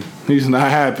happy.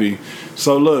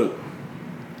 So, look.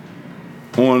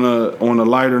 on a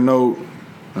lighter note,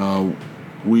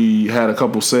 we had a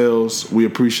couple sales. We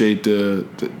appreciate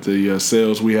the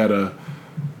sales. We had a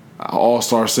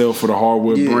all-star sale for the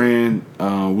Hardwood brand.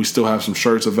 We still have some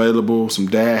shirts available, some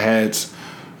dad hats.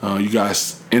 You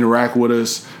guys interact with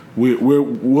us.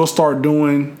 We'll start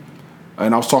doing,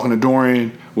 and I was talking to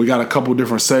Dorian, we got a couple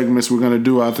different segments we're going to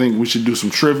do. I think we should do some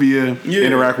trivia,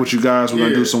 interact with you guys. We're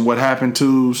going to do some What Happened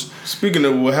To's. Speaking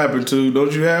of What Happened To,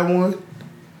 don't you have one?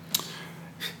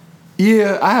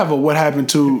 Yeah, I have a What Happened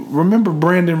To. Remember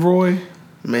Brandon Roy?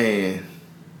 Man,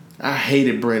 I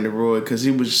hated Brandon Roy because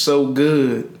he was so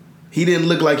good. He didn't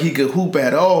look like he could hoop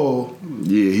at all.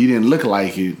 Yeah, he didn't look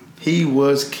like it. He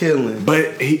was killing.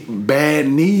 But bad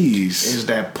knees. It's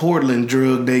that Portland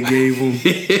drug they gave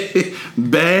him.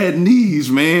 Bad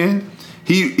knees, man.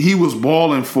 He was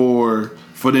balling for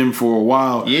them for a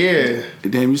while. Yeah.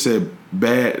 Damn, you said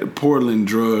bad Portland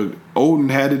drug. Odin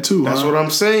had it too. That's what I'm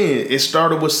saying. It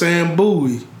started with Sam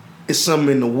Bowie. It's something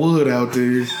in the wood out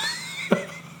there.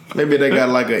 Maybe they got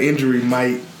like an injury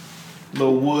mite.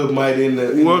 Little wood mite in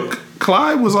the.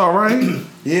 Clyde was all right.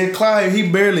 Yeah, Clyde, he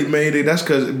barely made it. That's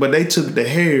but they took the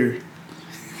hair.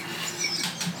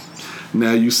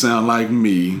 Now you sound like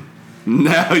me. You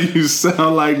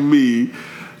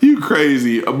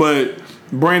crazy. But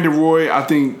Brandon Roy, I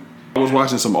think I was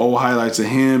watching some old highlights of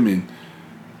him and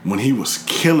when he was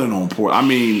killing on Port. I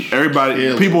mean,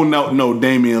 people know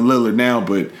Damian Lillard now,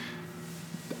 but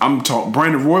I'm talking.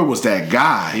 Brandon Roy was that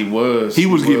guy. He was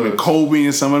giving Kobe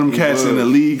and some of them cats in the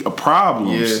league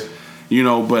problems. Yeah. You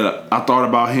know, but I thought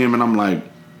about him and I'm like,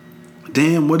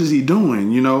 damn, what is he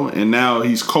doing? You know, and now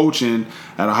he's coaching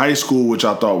at a high school, which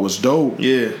I thought was dope.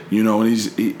 Yeah. You know, and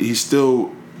he's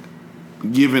still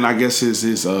giving, I guess,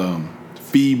 his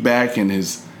feedback and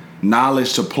his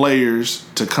knowledge to players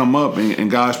to come up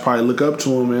and guys probably look up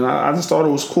to him. And I just thought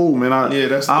it was cool, man.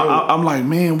 That's dope. I'm like,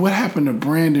 man, what happened to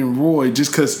Brandon Roy?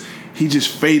 Just because he just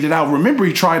faded out. Remember,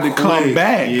 he tried to come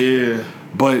back. Yeah.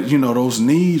 But, you know, those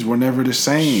knees were never the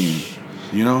same.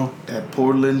 You know? That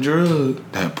Portland drug.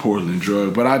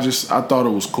 But I thought it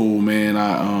was cool, man.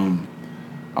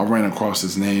 I ran across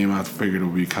his name. I figured it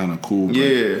would be kind of cool. But,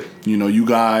 you know, you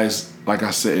guys, like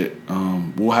I said,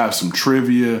 we'll have some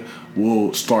trivia.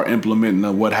 We'll start implementing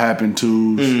the What Happened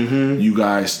To's. Mm-hmm. You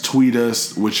guys tweet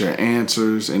us with your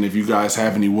answers. And if you guys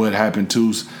have any What Happened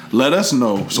To's, let us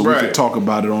know so we can talk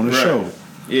about it on the show.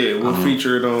 Yeah, we'll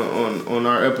feature it on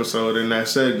our episode in that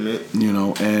segment. You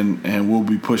know, and we'll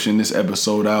be pushing this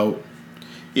episode out.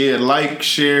 Yeah, like,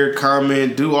 share,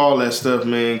 comment, do all that stuff,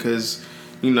 man, because,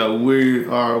 you know, we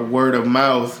are word of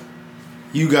mouth.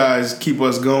 You guys keep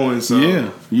us going. So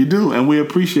yeah, you do, and we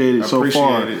appreciate it so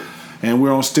far. And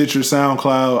we're on Stitcher,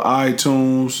 SoundCloud,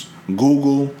 iTunes,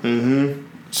 Google. Mm-hmm.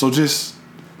 So just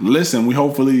listen.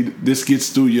 Hopefully this gets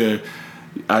through your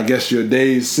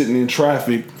days sitting in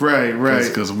traffic. Right.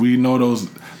 Because we know those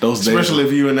days. Especially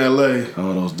if you in LA.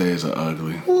 Oh, those days are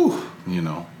ugly. Whew. You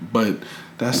know. But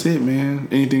that's it, man.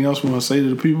 Anything else you want to say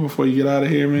to the people before you get out of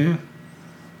here, man?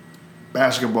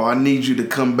 Basketball, I need you to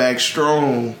come back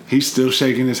strong. He's still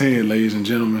shaking his head, ladies and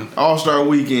gentlemen. All-Star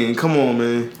Weekend, come on,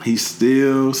 man. He's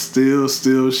still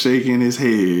shaking his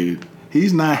head.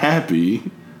 He's not happy.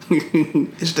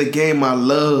 It's the game I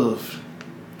love.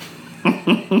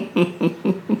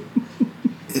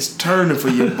 It's turning for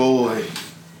your boy.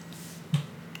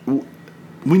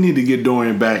 We need to get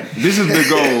Dorian back. This is the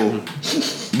goal.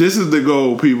 This is the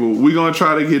goal, people. We're going to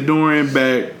try to get Dorian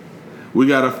back. We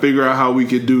got to figure out how we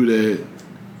could do that.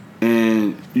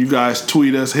 And you guys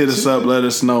tweet us, hit us up, let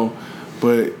us know.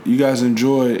 But you guys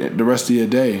enjoy the rest of your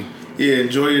day. Yeah,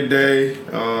 enjoy your day.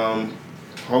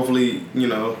 Hopefully, you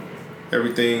know,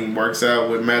 everything works out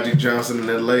with Magic Johnson and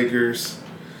the Lakers.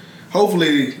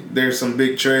 Hopefully there's some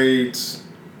big trades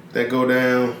that go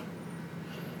down.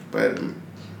 But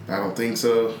I don't think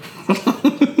so.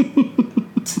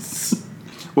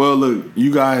 Well, look,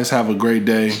 you guys have a great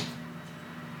day.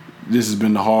 This has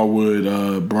been the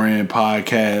Hardwood Brand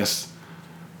Podcast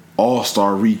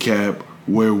All-Star Recap,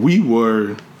 where we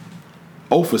were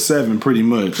 0 for 7 pretty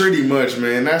much. Pretty much,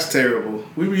 man. That's terrible.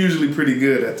 We were usually pretty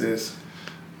good at this.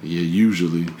 Yeah,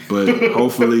 usually. But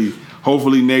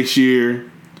hopefully next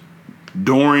year,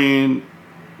 Dorian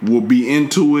will be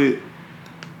into it,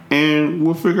 and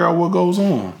we'll figure out what goes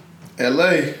on.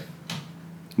 LA.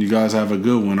 You guys have a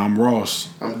good one. I'm Ross.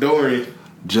 I'm Dorian.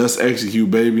 Just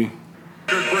execute, baby.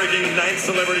 Breaking 9th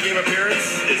celebrity game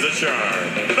appearance is a charm.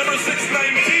 Number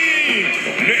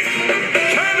 619, Nick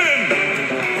Cannon.